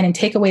understand and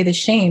take away the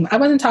shame. I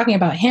wasn't talking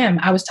about him.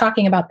 I was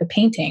talking about the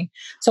painting.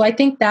 So I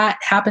think that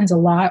happens a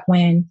lot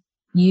when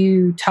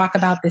you talk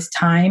about this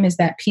time, is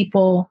that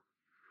people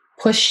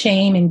push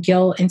shame and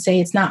guilt and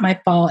say, it's not my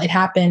fault, it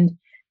happened.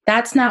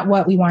 That's not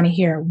what we want to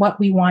hear. What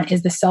we want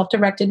is the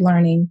self-directed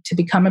learning to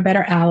become a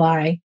better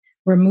ally,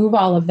 remove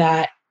all of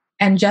that,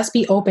 and just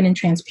be open and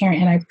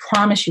transparent. And I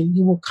promise you,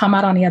 you will come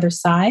out on the other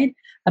side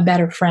a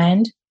better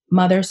friend,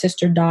 mother,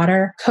 sister,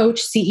 daughter,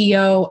 coach,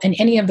 CEO, and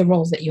any of the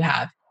roles that you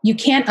have. You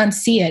can't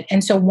unsee it.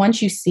 And so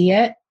once you see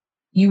it,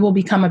 you will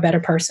become a better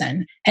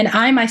person. And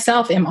I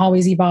myself am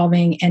always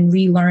evolving and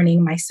relearning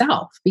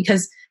myself,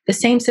 because the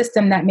same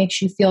system that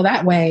makes you feel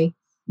that way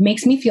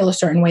makes me feel a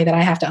certain way that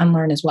I have to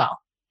unlearn as well.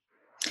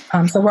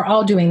 So we're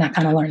all doing that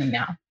kind of learning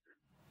now.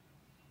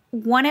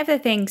 One of the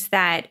things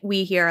that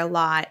we hear a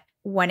lot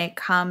when it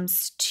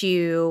comes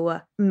to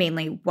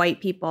mainly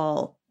white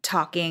people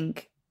talking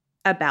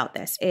about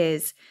this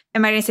is,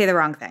 am I going to say the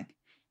wrong thing?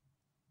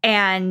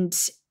 And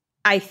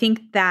I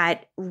think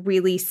that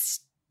really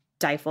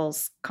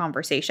stifles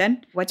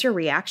conversation. What's your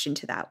reaction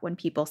to that when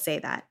people say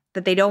that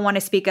they don't want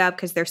to speak up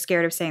because they're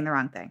scared of saying the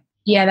wrong thing?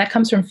 Yeah, that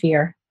comes from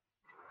fear.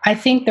 I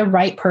think the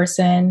right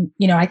person,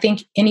 I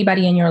think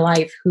anybody in your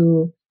life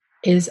who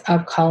is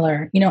of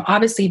color,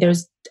 obviously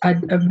there's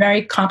a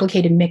very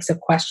complicated mix of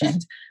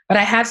questions, but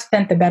I have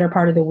spent the better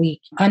part of the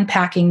week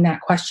unpacking that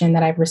question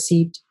that I've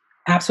received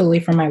absolutely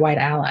from my white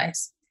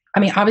allies. I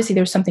mean, obviously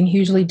there's something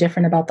hugely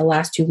different about the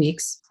last 2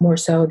 weeks, more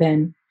so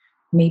than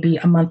maybe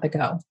a month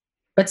ago.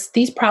 But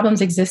these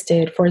problems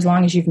existed for as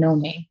long as you've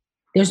known me.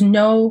 There's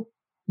no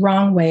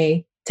wrong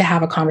way to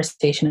have a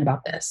conversation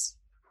about this.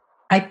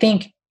 I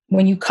think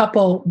when you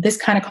couple this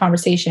kind of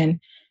conversation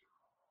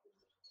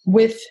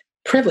with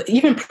privilege,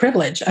 even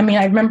privilege. I mean,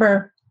 I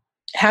remember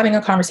having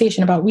a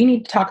conversation about, we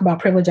need to talk about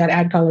privilege at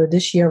AdColor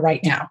this year right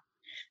now.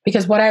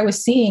 Because what I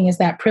was seeing is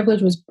that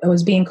privilege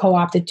was being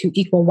co-opted to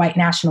equal white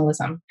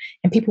nationalism.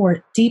 And people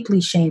were deeply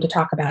ashamed to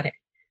talk about it.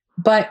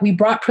 But we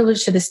brought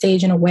privilege to the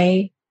stage in a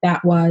way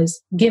that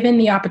was given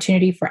the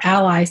opportunity for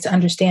allies to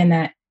understand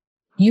that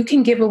you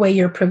can give away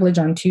your privilege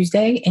on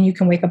Tuesday and you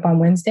can wake up on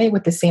Wednesday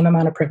with the same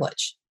amount of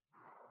privilege.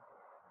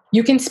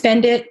 You can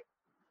spend it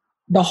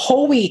the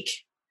whole week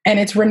and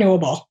it's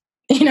renewable,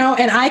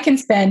 and I can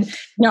spend,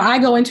 I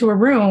go into a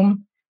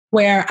room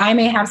where I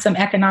may have some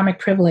economic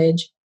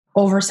privilege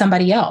over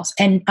somebody else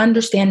and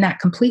understand that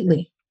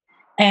completely.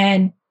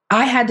 And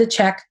I had to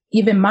check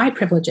even my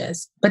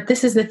privileges. But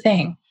this is the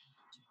thing.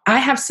 I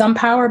have some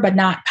power, but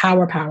not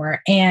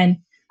power. And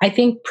I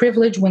think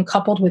privilege, when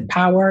coupled with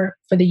power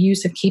for the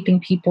use of keeping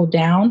people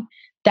down,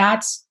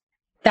 that's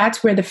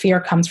where the fear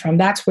comes from.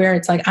 That's where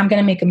it's like, I'm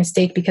going to make a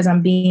mistake because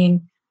I'm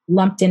being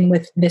lumped in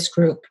with this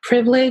group.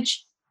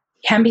 Privilege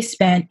can be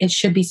spent, it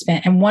should be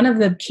spent. And one of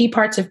the key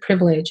parts of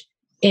privilege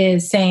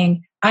is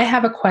saying, I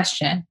have a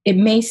question. It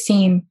may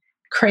seem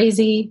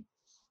crazy,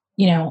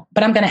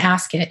 but I'm going to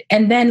ask it,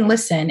 and then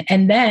listen.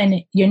 And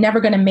then you're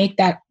never going to make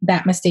that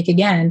mistake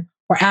again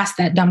or ask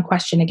that dumb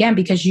question again,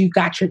 because you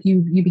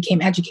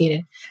became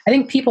educated. I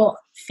think people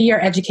fear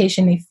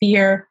education. They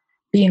fear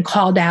being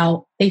called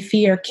out. They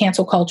fear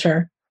cancel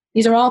culture.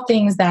 These are all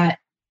things that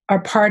are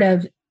part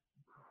of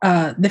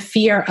the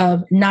fear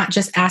of not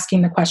just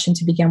asking the question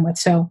to begin with.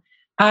 So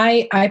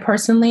I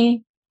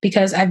personally,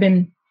 because I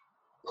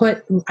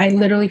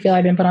literally feel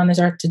I've been put on this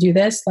earth to do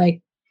this.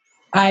 Like,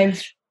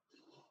 I've,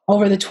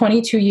 over the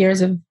 22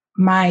 years of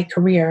my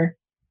career,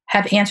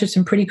 have answered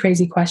some pretty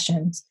crazy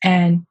questions.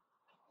 And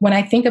when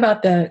I think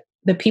about the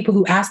people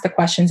who ask the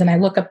questions, and I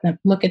look at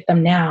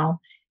them now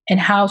and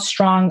how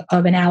strong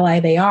of an ally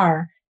they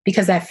are,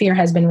 because that fear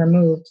has been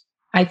removed,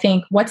 I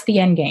think, what's the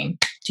end game?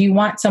 Do you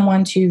want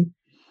someone to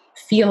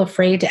feel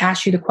afraid to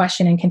ask you the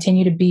question and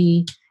continue to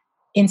be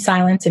in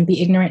silence and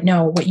be ignorant?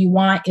 No, what you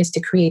want is to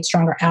create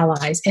stronger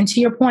allies. And to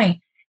your point,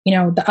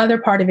 the other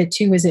part of it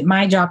too, is it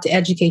my job to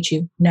educate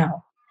you?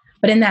 No.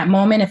 But in that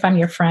moment, if I'm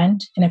your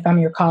friend and if I'm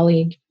your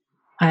colleague,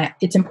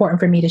 it's important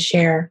for me to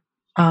share,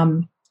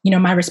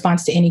 my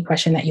response to any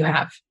question that you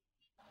have.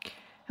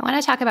 I want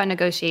to talk about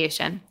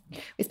negotiation.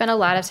 We spent a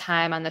lot of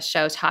time on the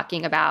show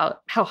talking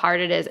about how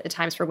hard it is at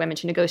times for women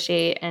to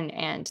negotiate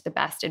and the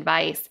best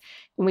advice.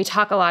 When we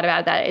talk a lot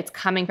about that, it's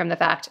coming from the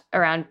fact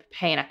around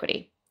pay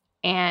inequity.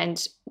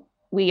 And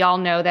we all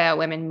know that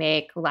women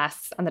make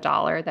less on the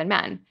dollar than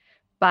men,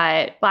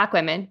 but Black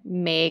women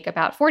make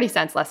about 40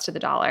 cents less to the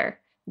dollar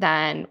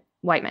than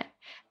white men.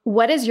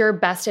 What is your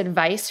best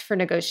advice for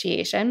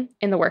negotiation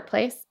in the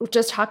workplace?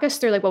 Just talk us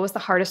through, what was the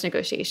hardest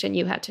negotiation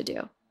you had to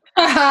do?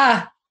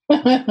 I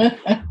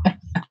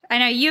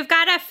know you've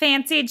got a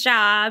fancy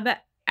job.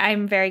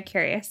 I'm very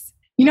curious.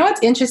 You know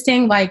what's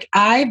interesting?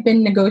 I've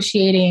been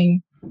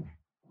negotiating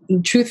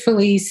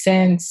truthfully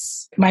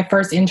since my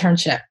first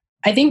internship.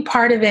 I think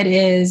part of it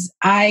is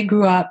I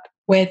grew up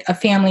with a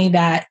family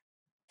that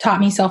taught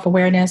me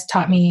self-awareness,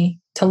 taught me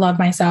to love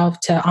myself,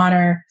 to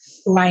honor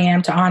who I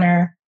am, to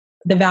honor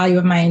the value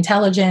of my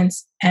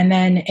intelligence. And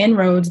then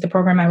Inroads, the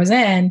program I was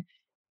in,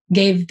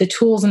 gave the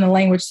tools and the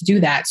language to do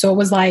that. So it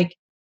was like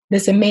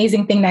this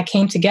amazing thing that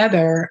came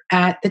together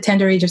at the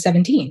tender age of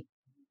 17.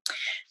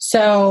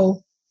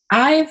 So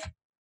I've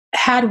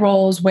had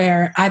roles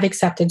where I've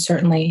accepted,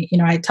 certainly,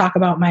 I talk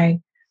about my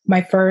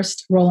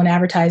first role in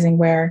advertising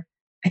where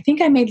I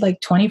think I made like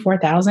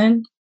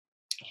 $24,000.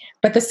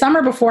 But the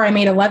summer before I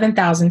made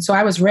 $11,000. So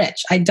I was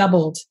rich. I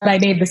doubled what I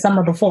made the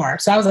summer before.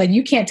 So I was like,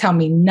 you can't tell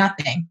me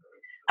nothing.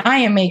 I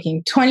am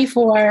making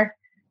 24.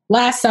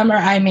 Last summer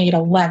I made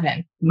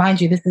 11. Mind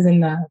you, this is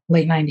in the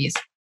late 90s.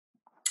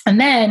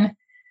 And then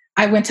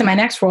I went to my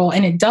next role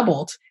and it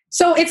doubled.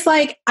 So it's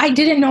like, I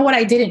didn't know what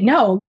I didn't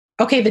know.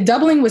 Okay, the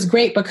doubling was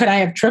great, but could I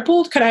have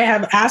tripled? Could I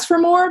have asked for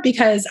more?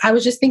 Because I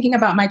was just thinking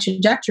about my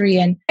trajectory.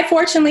 And I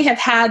fortunately have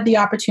had the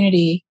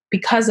opportunity,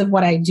 because of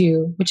what I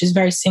do, which is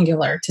very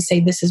singular, to say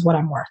this is what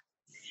I'm worth.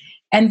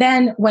 And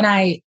then when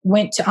I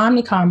went to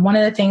Omnicom, one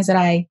of the things that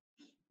I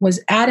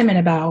was adamant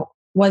about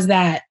was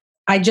that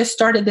I just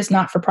started this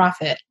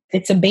not-for-profit.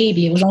 It's a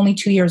baby. It was only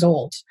 2 years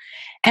old.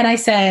 And I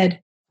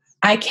said,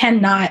 I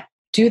cannot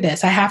do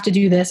this. I have to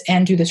do this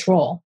and do this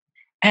role.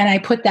 And I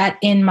put that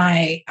in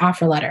my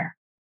offer letter.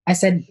 I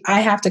said,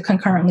 I have to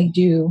concurrently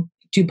do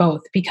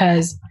both,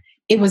 because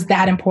it was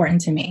that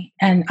important to me.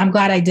 And I'm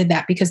glad I did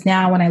that, because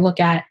now when I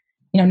look at,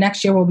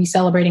 next year we'll be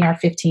celebrating our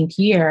 15th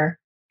year,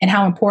 and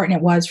how important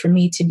it was for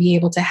me to be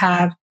able to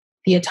have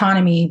the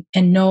autonomy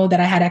and know that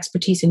I had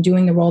expertise in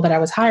doing the role that I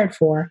was hired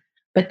for.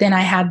 But then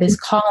I had this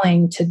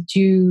calling to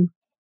do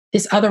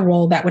this other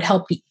role that would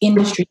help the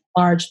industry at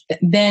large,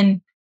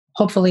 then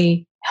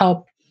hopefully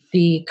help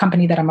the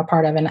company that I'm a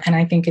part of. And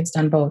I think it's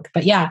done both.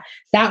 But yeah,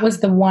 that was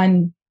the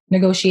one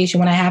negotiation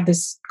when I have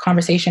this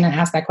conversation and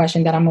ask that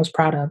question that I'm most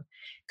proud of.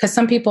 Because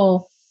some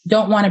people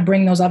don't want to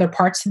bring those other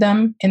parts to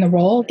them in the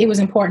role. It was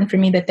important for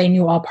me that they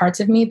knew all parts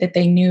of me, that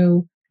they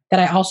knew that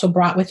I also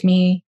brought with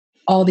me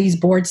all these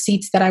board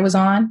seats that I was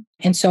on.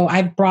 And so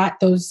I've brought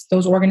those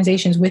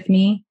organizations with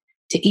me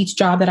to each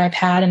job that I've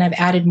had, and I've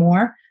added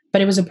more.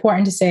 But it was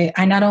important to say,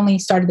 I not only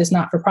started this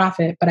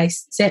not-for-profit, but I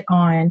sit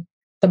on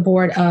the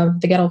board of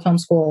the Ghetto Film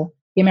School,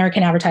 the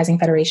American Advertising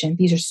Federation.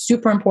 These are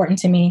super important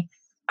to me.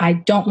 I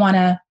don't want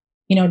to,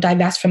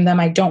 divest from them.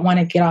 I don't want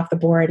to get off the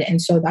board.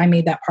 And so I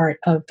made that part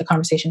of the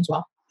conversation as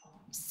well.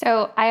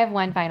 So I have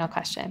one final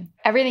question.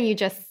 Everything you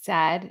just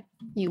said,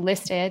 you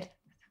listed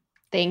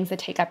things that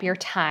take up your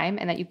time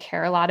and that you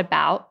care a lot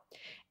about,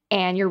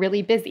 and you're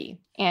really busy.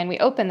 And we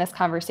opened this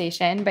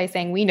conversation by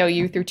saying we know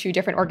you through 2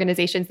 different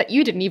organizations that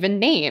you didn't even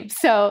name.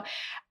 So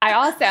I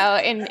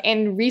also,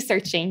 in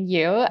researching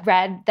you,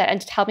 read that, and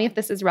tell me if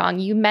this is wrong,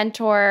 you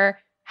mentor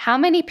how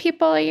many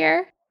people a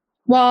year?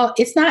 Well,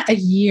 it's not a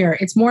year.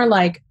 It's more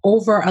like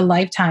over a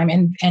lifetime,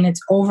 and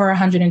it's over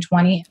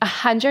 120.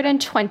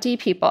 120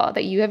 people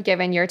that you have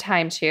given your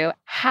time to.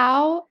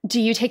 How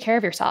do you take care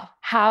of yourself?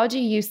 How do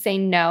you say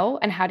no,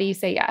 and how do you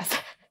say yes?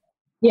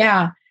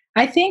 Yeah.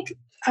 I think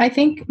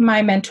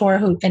my mentor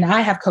and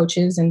I have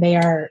coaches, and they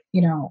are,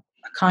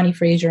 Connie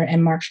Fraser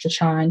and Mark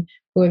Strachan,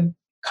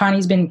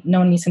 Connie's been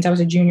known me since I was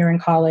a junior in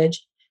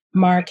college.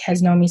 Mark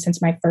has known me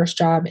since my first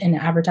job in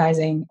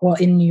advertising,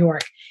 in New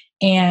York.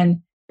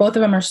 And both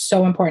of them are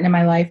so important in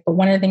my life. But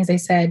one of the things they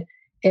said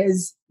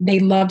is they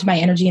loved my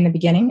energy in the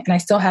beginning, and I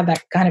still have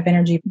that kind of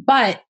energy.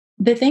 But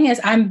the thing is,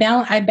 I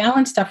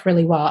balance stuff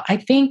really well. I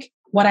think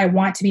what I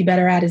want to be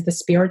better at is the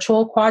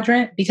spiritual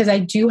quadrant, because I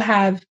do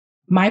have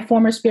my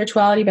form of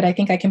spirituality, but I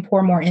think I can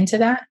pour more into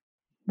that.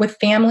 With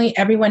family,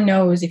 everyone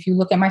knows, if you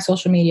look at my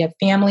social media,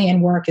 family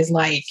and work is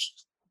like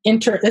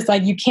it's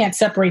like you can't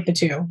separate the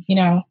two,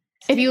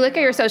 If you look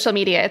at your social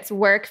media, it's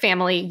work,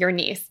 family, your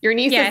niece. Your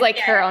niece is like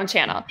her own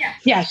channel.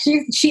 Yeah,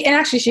 she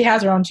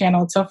has her own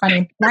channel. It's so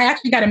funny. I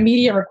actually got a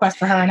media request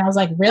for her, and I was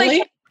like, really?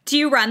 Like, do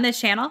you run the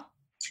channel?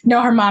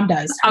 No, her mom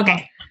does.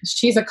 Okay.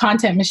 She's a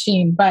content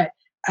machine, but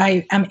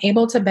I am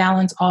able to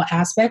balance all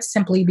aspects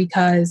simply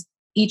because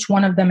each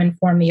one of them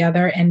inform the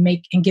other and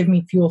give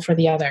me fuel for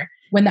the other.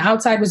 When the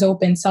outside was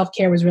open,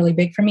 self-care was really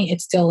big for me.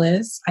 It still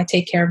is. I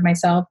take care of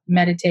myself,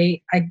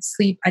 meditate, I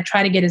sleep. I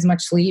try to get as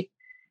much sleep.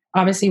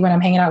 Obviously, when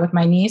I'm hanging out with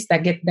my niece,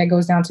 that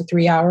goes down to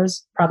 3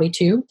 hours, probably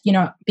 2.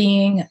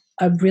 Being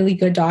a really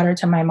good daughter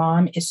to my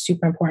mom is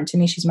super important to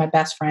me. She's my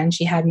best friend.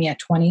 She had me at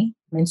 20.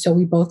 And so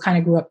we both kind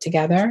of grew up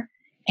together.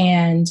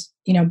 And,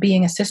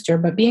 being a sister,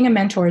 but being a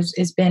mentor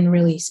has been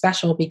really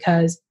special,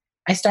 because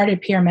I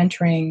started peer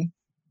mentoring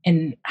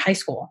in high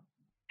school,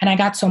 and I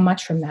got so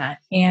much from that.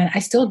 And I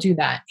still do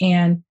that.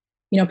 And,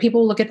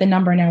 people look at the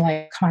number and they're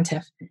like, come on,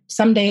 Tiff,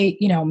 someday,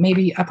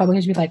 maybe a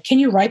publisher will be like, can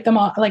you write them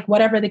all? Like,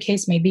 whatever the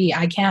case may be,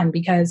 I can,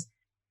 because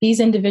these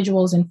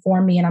individuals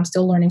inform me and I'm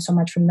still learning so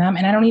much from them.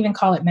 And I don't even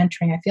call it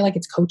mentoring. I feel like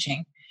it's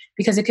coaching,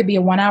 because it could be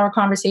a 1-hour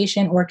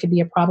conversation, or it could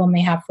be a problem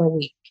they have for a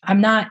week. I'm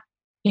not,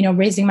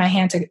 raising my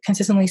hand to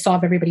consistently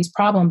solve everybody's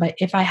problem. But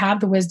if I have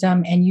the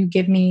wisdom and you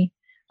give me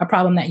a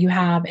problem that you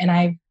have, and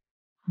I've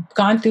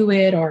gone through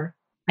it, or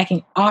I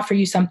can offer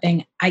you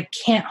something, I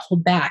can't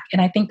hold back.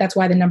 And I think that's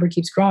why the number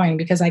keeps growing,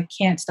 because I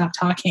can't stop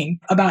talking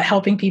about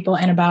helping people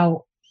and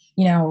about,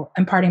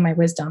 imparting my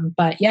wisdom.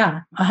 But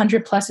yeah,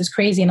 100 plus is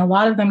crazy. And a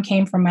lot of them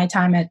came from my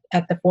time at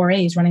the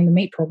 4A's running the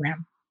MATE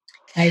program.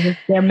 I was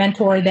their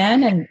mentor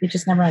then, and it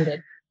just never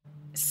ended.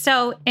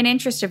 So, in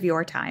interest of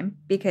your time,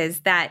 because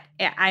that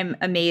I'm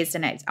amazed,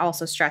 and it's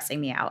also stressing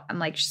me out. I'm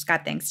like, she's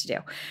got things to do.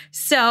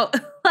 So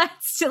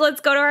let's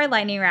go to our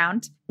lightning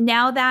round.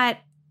 Now that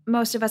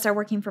most of us are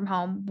working from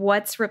home,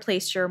 what's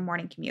replaced your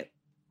morning commute?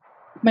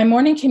 My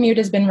morning commute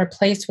has been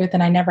replaced with,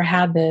 and I never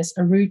had this,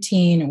 a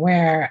routine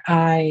where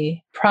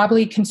I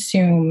probably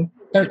consume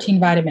 13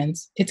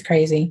 vitamins. It's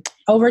crazy.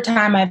 Over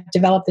time, I've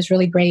developed this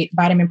really great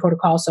vitamin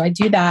protocol. So I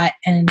do that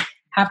and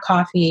have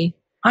coffee.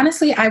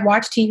 Honestly, I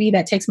watch TV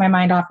that takes my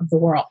mind off of the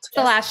world. What's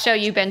the last show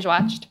you binge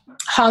watched?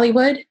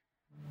 Hollywood.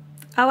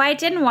 Oh, I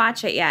didn't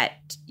watch it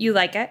yet. You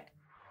like it?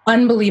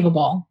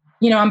 Unbelievable.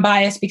 I'm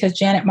biased because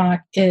Janet Mock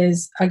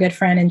is a good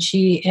friend, and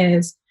she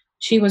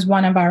was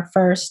one of our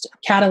first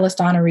Catalyst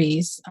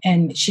honorees,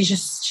 and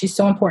she's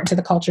so important to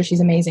the culture. She's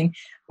amazing,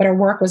 but her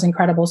work was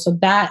incredible. So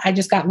that I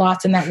just got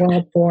lost in that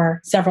world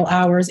for several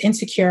hours.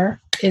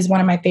 Insecure is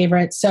one of my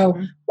favorites.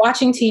 So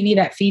watching TV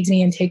that feeds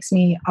me and takes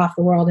me off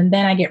the world. And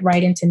then I get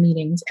right into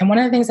meetings. And one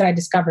of the things that I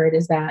discovered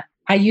is that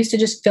I used to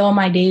just fill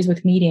my days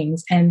with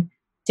meetings, and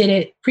did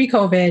it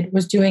pre-COVID,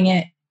 was doing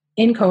it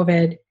in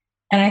COVID.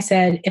 And I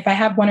said, if I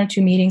have 1 or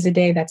 2 meetings a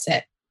day, that's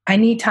it. I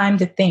need time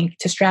to think,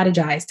 to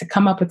strategize, to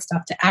come up with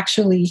stuff, to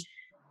actually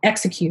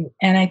execute.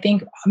 And I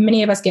think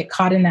many of us get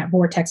caught in that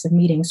vortex of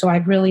meetings. So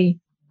I've really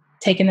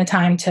taken the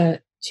time to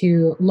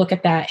look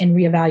at that and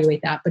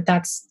reevaluate that. But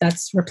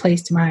that's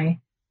replaced my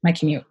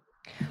commute.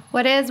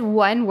 What is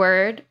one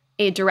word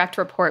a direct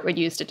report would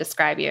use to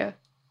describe you?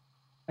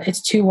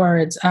 It's 2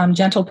 words,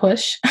 gentle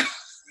push.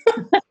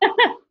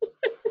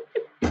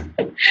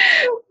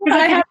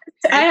 I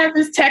have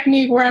this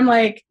technique where I'm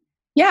like,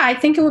 yeah, I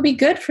think it would be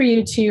good for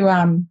you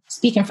to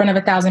speak in front of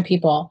 1,000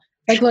 people.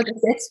 Like, look,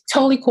 it's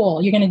totally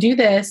cool. You're going to do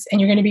this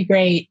and you're going to be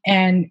great,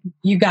 and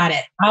you got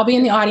it. I'll be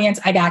in the audience.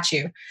 I got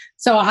you.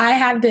 So I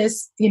have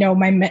this,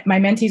 my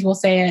mentees will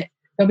say it.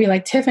 They'll be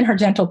like, Tiff and her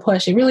gentle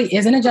push. It really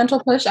isn't a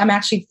gentle push. I'm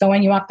actually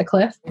throwing you off the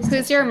cliff.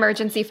 Who's your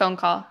emergency phone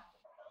call?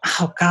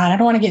 Oh God, I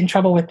don't want to get in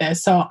trouble with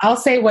this. So I'll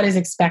say what is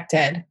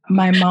expected.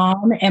 My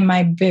mom and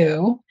my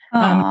boo,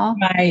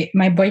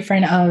 my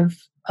boyfriend of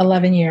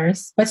 11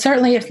 years. But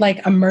certainly if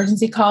like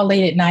emergency call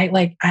late at night,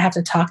 like I have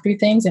to talk through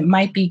things, it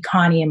might be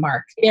Connie and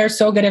Mark. They're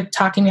so good at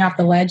talking me off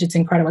the ledge. It's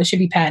incredible. It should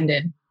be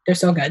patented. They're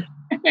so good.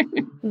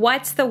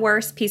 What's the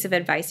worst piece of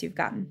advice you've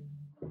gotten?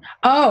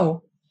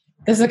 Oh,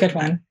 this is a good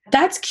one.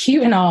 That's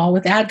cute and all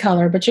with ad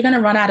color, but you're going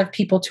to run out of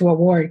people to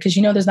award because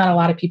there's not a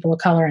lot of people of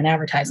color in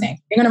advertising.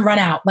 You're going to run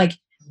out. Like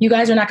you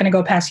guys are not going to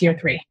go past year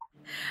 3.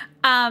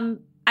 I'm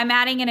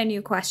adding in a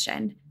new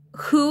question.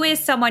 Who is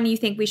someone you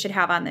think we should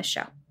have on this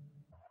show?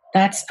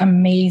 That's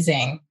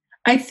amazing.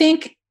 I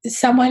think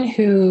someone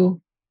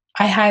who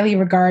I highly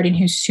regard and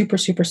who's super,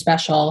 super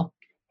special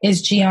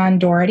is Gian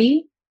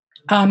Doherty.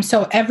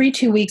 So every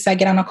 2 weeks I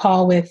get on a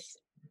call with,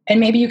 and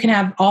maybe you can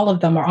have all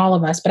of them or all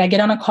of us, but I get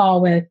on a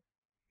call with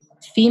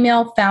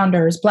female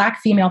founders,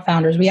 Black female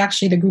founders.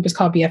 The group is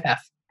called BFF.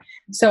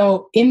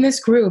 So in this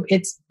group,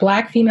 it's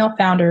Black female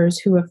founders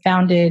who have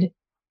founded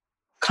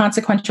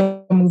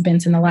consequential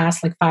movements in the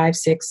last 5,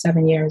 6,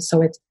 7 years.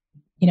 So it's,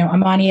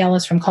 Amani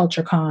Ellis from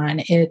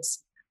CultureCon.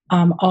 It's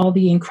all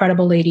the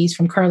incredible ladies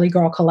from Curly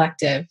Girl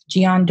Collective,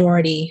 Gian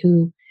Doherty,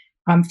 who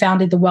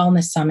founded the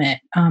Wellness Summit,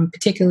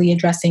 particularly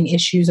addressing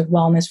issues of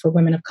wellness for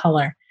women of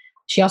color.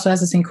 She also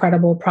has this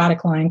incredible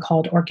product line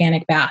called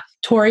Organic Bath.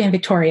 Tori and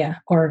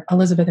Victoria, or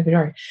Elizabeth and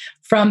Victoria,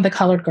 from The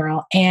Colored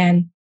Girl.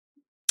 And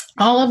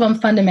all of them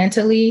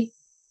fundamentally,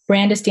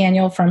 Brandis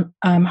Daniel from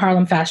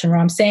Harlem Fashion Row.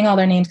 I'm saying all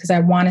their names because I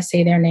want to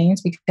say their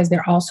names because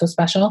they're all so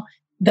special.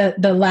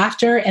 The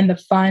laughter and the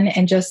fun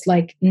and just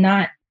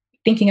not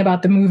thinking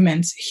about the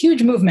movements,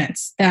 huge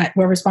movements that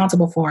we're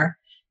responsible for,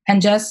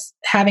 and just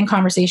having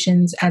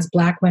conversations as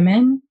Black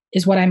women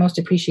is what I most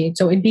appreciate.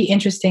 So it'd be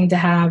interesting to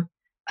have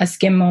a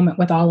skim moment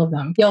with all of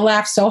them. You'll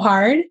laugh so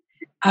hard.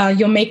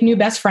 You'll make new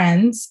best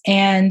friends,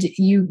 and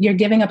you're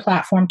giving a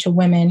platform to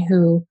women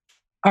who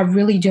are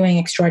really doing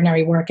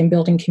extraordinary work and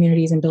building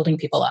communities and building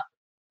people up.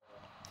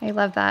 I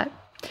love that.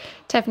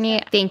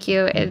 Tiffany, thank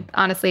you. I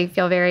honestly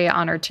feel very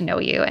honored to know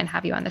you and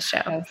have you on the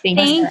show.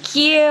 Thank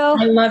you.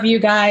 I love you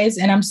guys,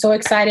 and I'm so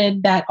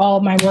excited that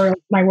all my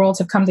worlds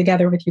have come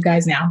together with you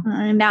guys now.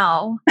 I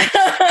know.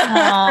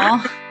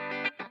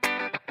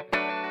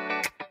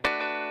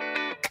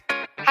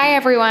 Hi,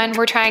 everyone.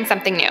 We're trying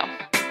something new.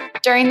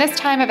 During this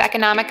time of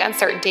economic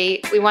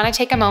uncertainty, we want to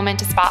take a moment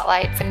to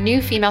spotlight some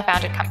new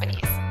female-founded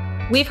companies.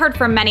 We've heard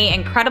from many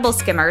incredible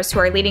skimmers who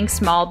are leading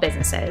small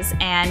businesses,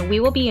 and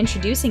we will be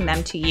introducing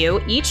them to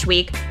you each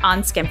week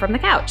on Skim from the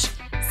Couch.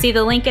 See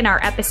the link in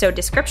our episode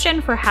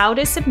description for how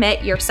to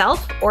submit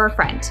yourself or a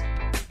friend.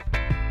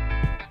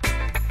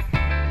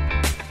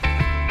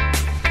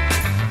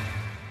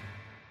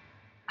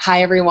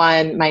 Hi,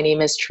 everyone. My name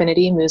is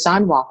Trinity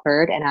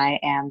Muzan-Walford, and I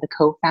am the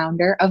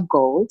co-founder of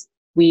Gold.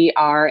 We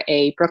are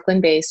a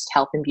Brooklyn-based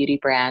health and beauty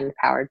brand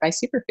powered by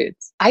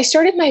superfoods. I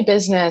started my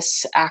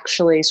business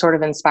actually sort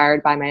of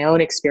inspired by my own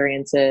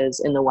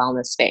experiences in the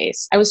wellness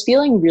space. I was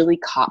feeling really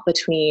caught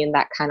between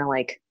that kind of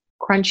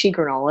crunchy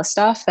granola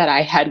stuff that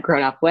I had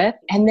grown up with,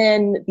 and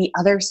then the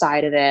other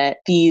side of it,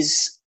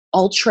 these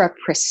ultra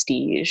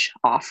prestige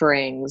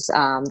offerings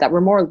that were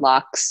more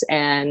luxe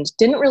and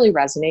didn't really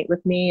resonate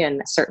with me,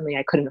 and certainly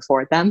I couldn't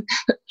afford them.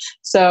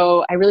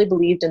 So I really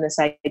believed in this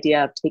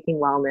idea of taking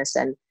wellness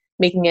and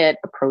making it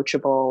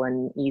approachable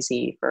and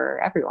easy for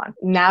everyone.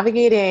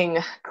 Navigating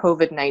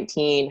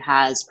COVID-19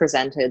 has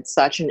presented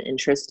such an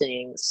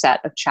interesting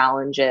set of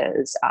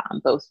challenges,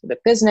 both for the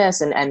business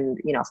and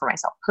for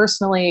myself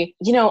personally.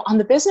 On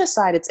the business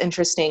side, it's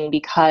interesting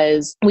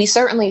because we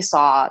certainly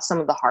saw some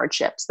of the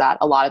hardships that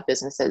a lot of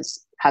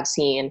businesses have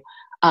seen,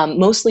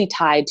 mostly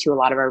tied to a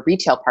lot of our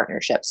retail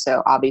partnerships.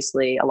 So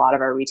obviously a lot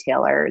of our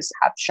retailers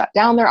have shut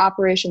down their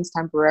operations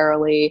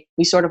temporarily.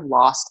 We sort of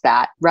lost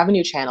that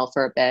revenue channel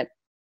for a bit.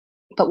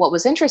 But what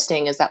was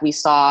interesting is that we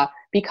saw,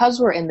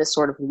 because we're in this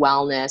sort of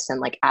wellness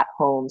and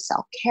at-home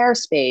self-care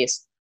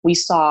space, we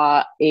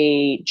saw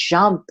a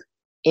jump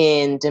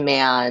in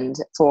demand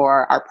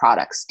for our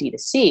products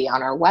D2C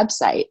on our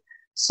website.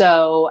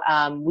 So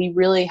we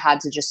really had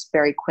to just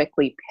very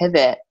quickly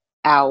pivot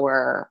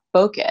our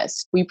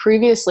focus. We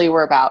previously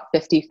were about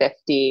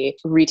 50-50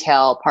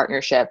 retail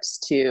partnerships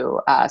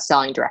to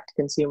selling direct to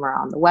consumer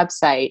on the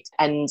website.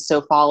 And so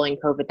following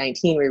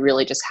COVID-19, we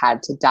really just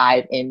had to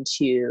dive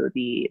into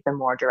the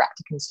more direct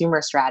to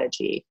consumer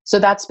strategy. So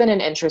that's been an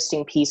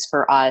interesting piece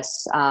for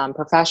us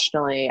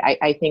professionally.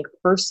 I think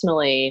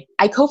personally,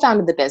 I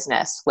co-founded the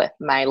business with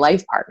my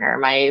life partner,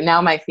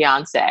 my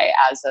fiance,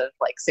 as of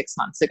 6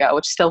 months ago,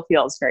 which still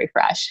feels very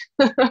fresh.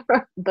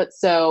 But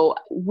so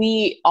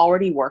we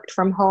already worked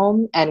from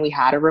home and we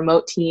had a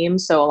remote team.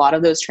 So a lot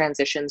of those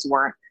transitions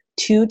weren't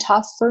too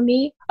tough for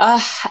me.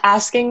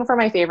 Asking for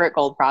my favorite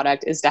Gold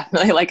product is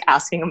definitely like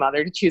asking a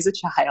mother to choose a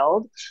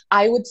child.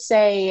 I would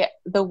say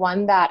the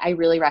one that I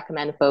really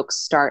recommend folks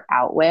start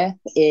out with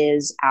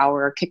is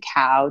our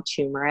cacao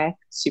turmeric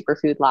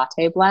superfood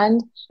latte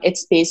blend.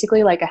 It's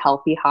basically like a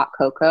healthy hot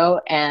cocoa,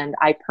 and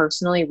I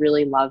personally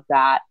really love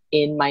that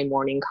in my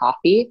morning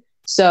coffee.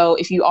 So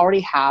if you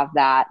already have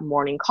that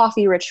morning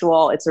coffee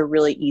ritual, it's a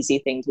really easy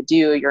thing to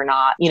do. You're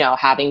not,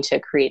 having to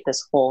create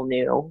this whole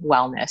new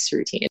wellness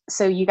routine.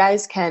 So you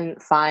guys can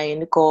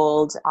find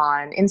Gold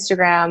on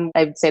Instagram.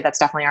 I would say that's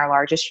definitely our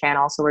largest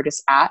channel. So we're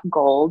just at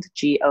Gold,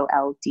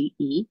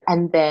 GOLDE.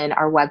 And then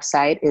our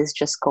website is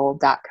just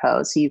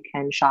gold.co. So you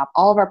can shop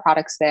all of our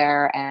products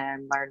there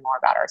and learn more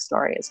about our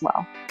story as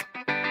well.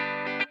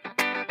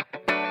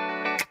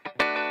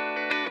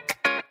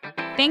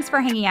 Thanks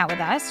for hanging out with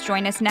us.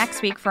 Join us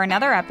next week for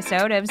another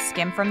episode of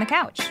Skim from the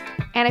Couch.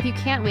 And if you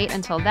can't wait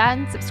until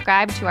then,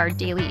 subscribe to our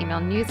daily email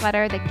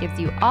newsletter that gives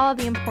you all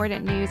the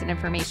important news and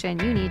information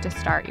you need to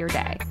start your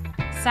day.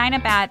 Sign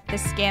up at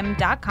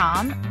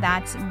theskim.com.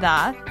 That's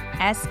the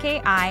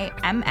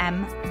SKIMM.com.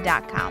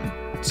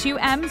 2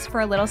 M's for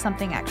a little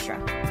something extra.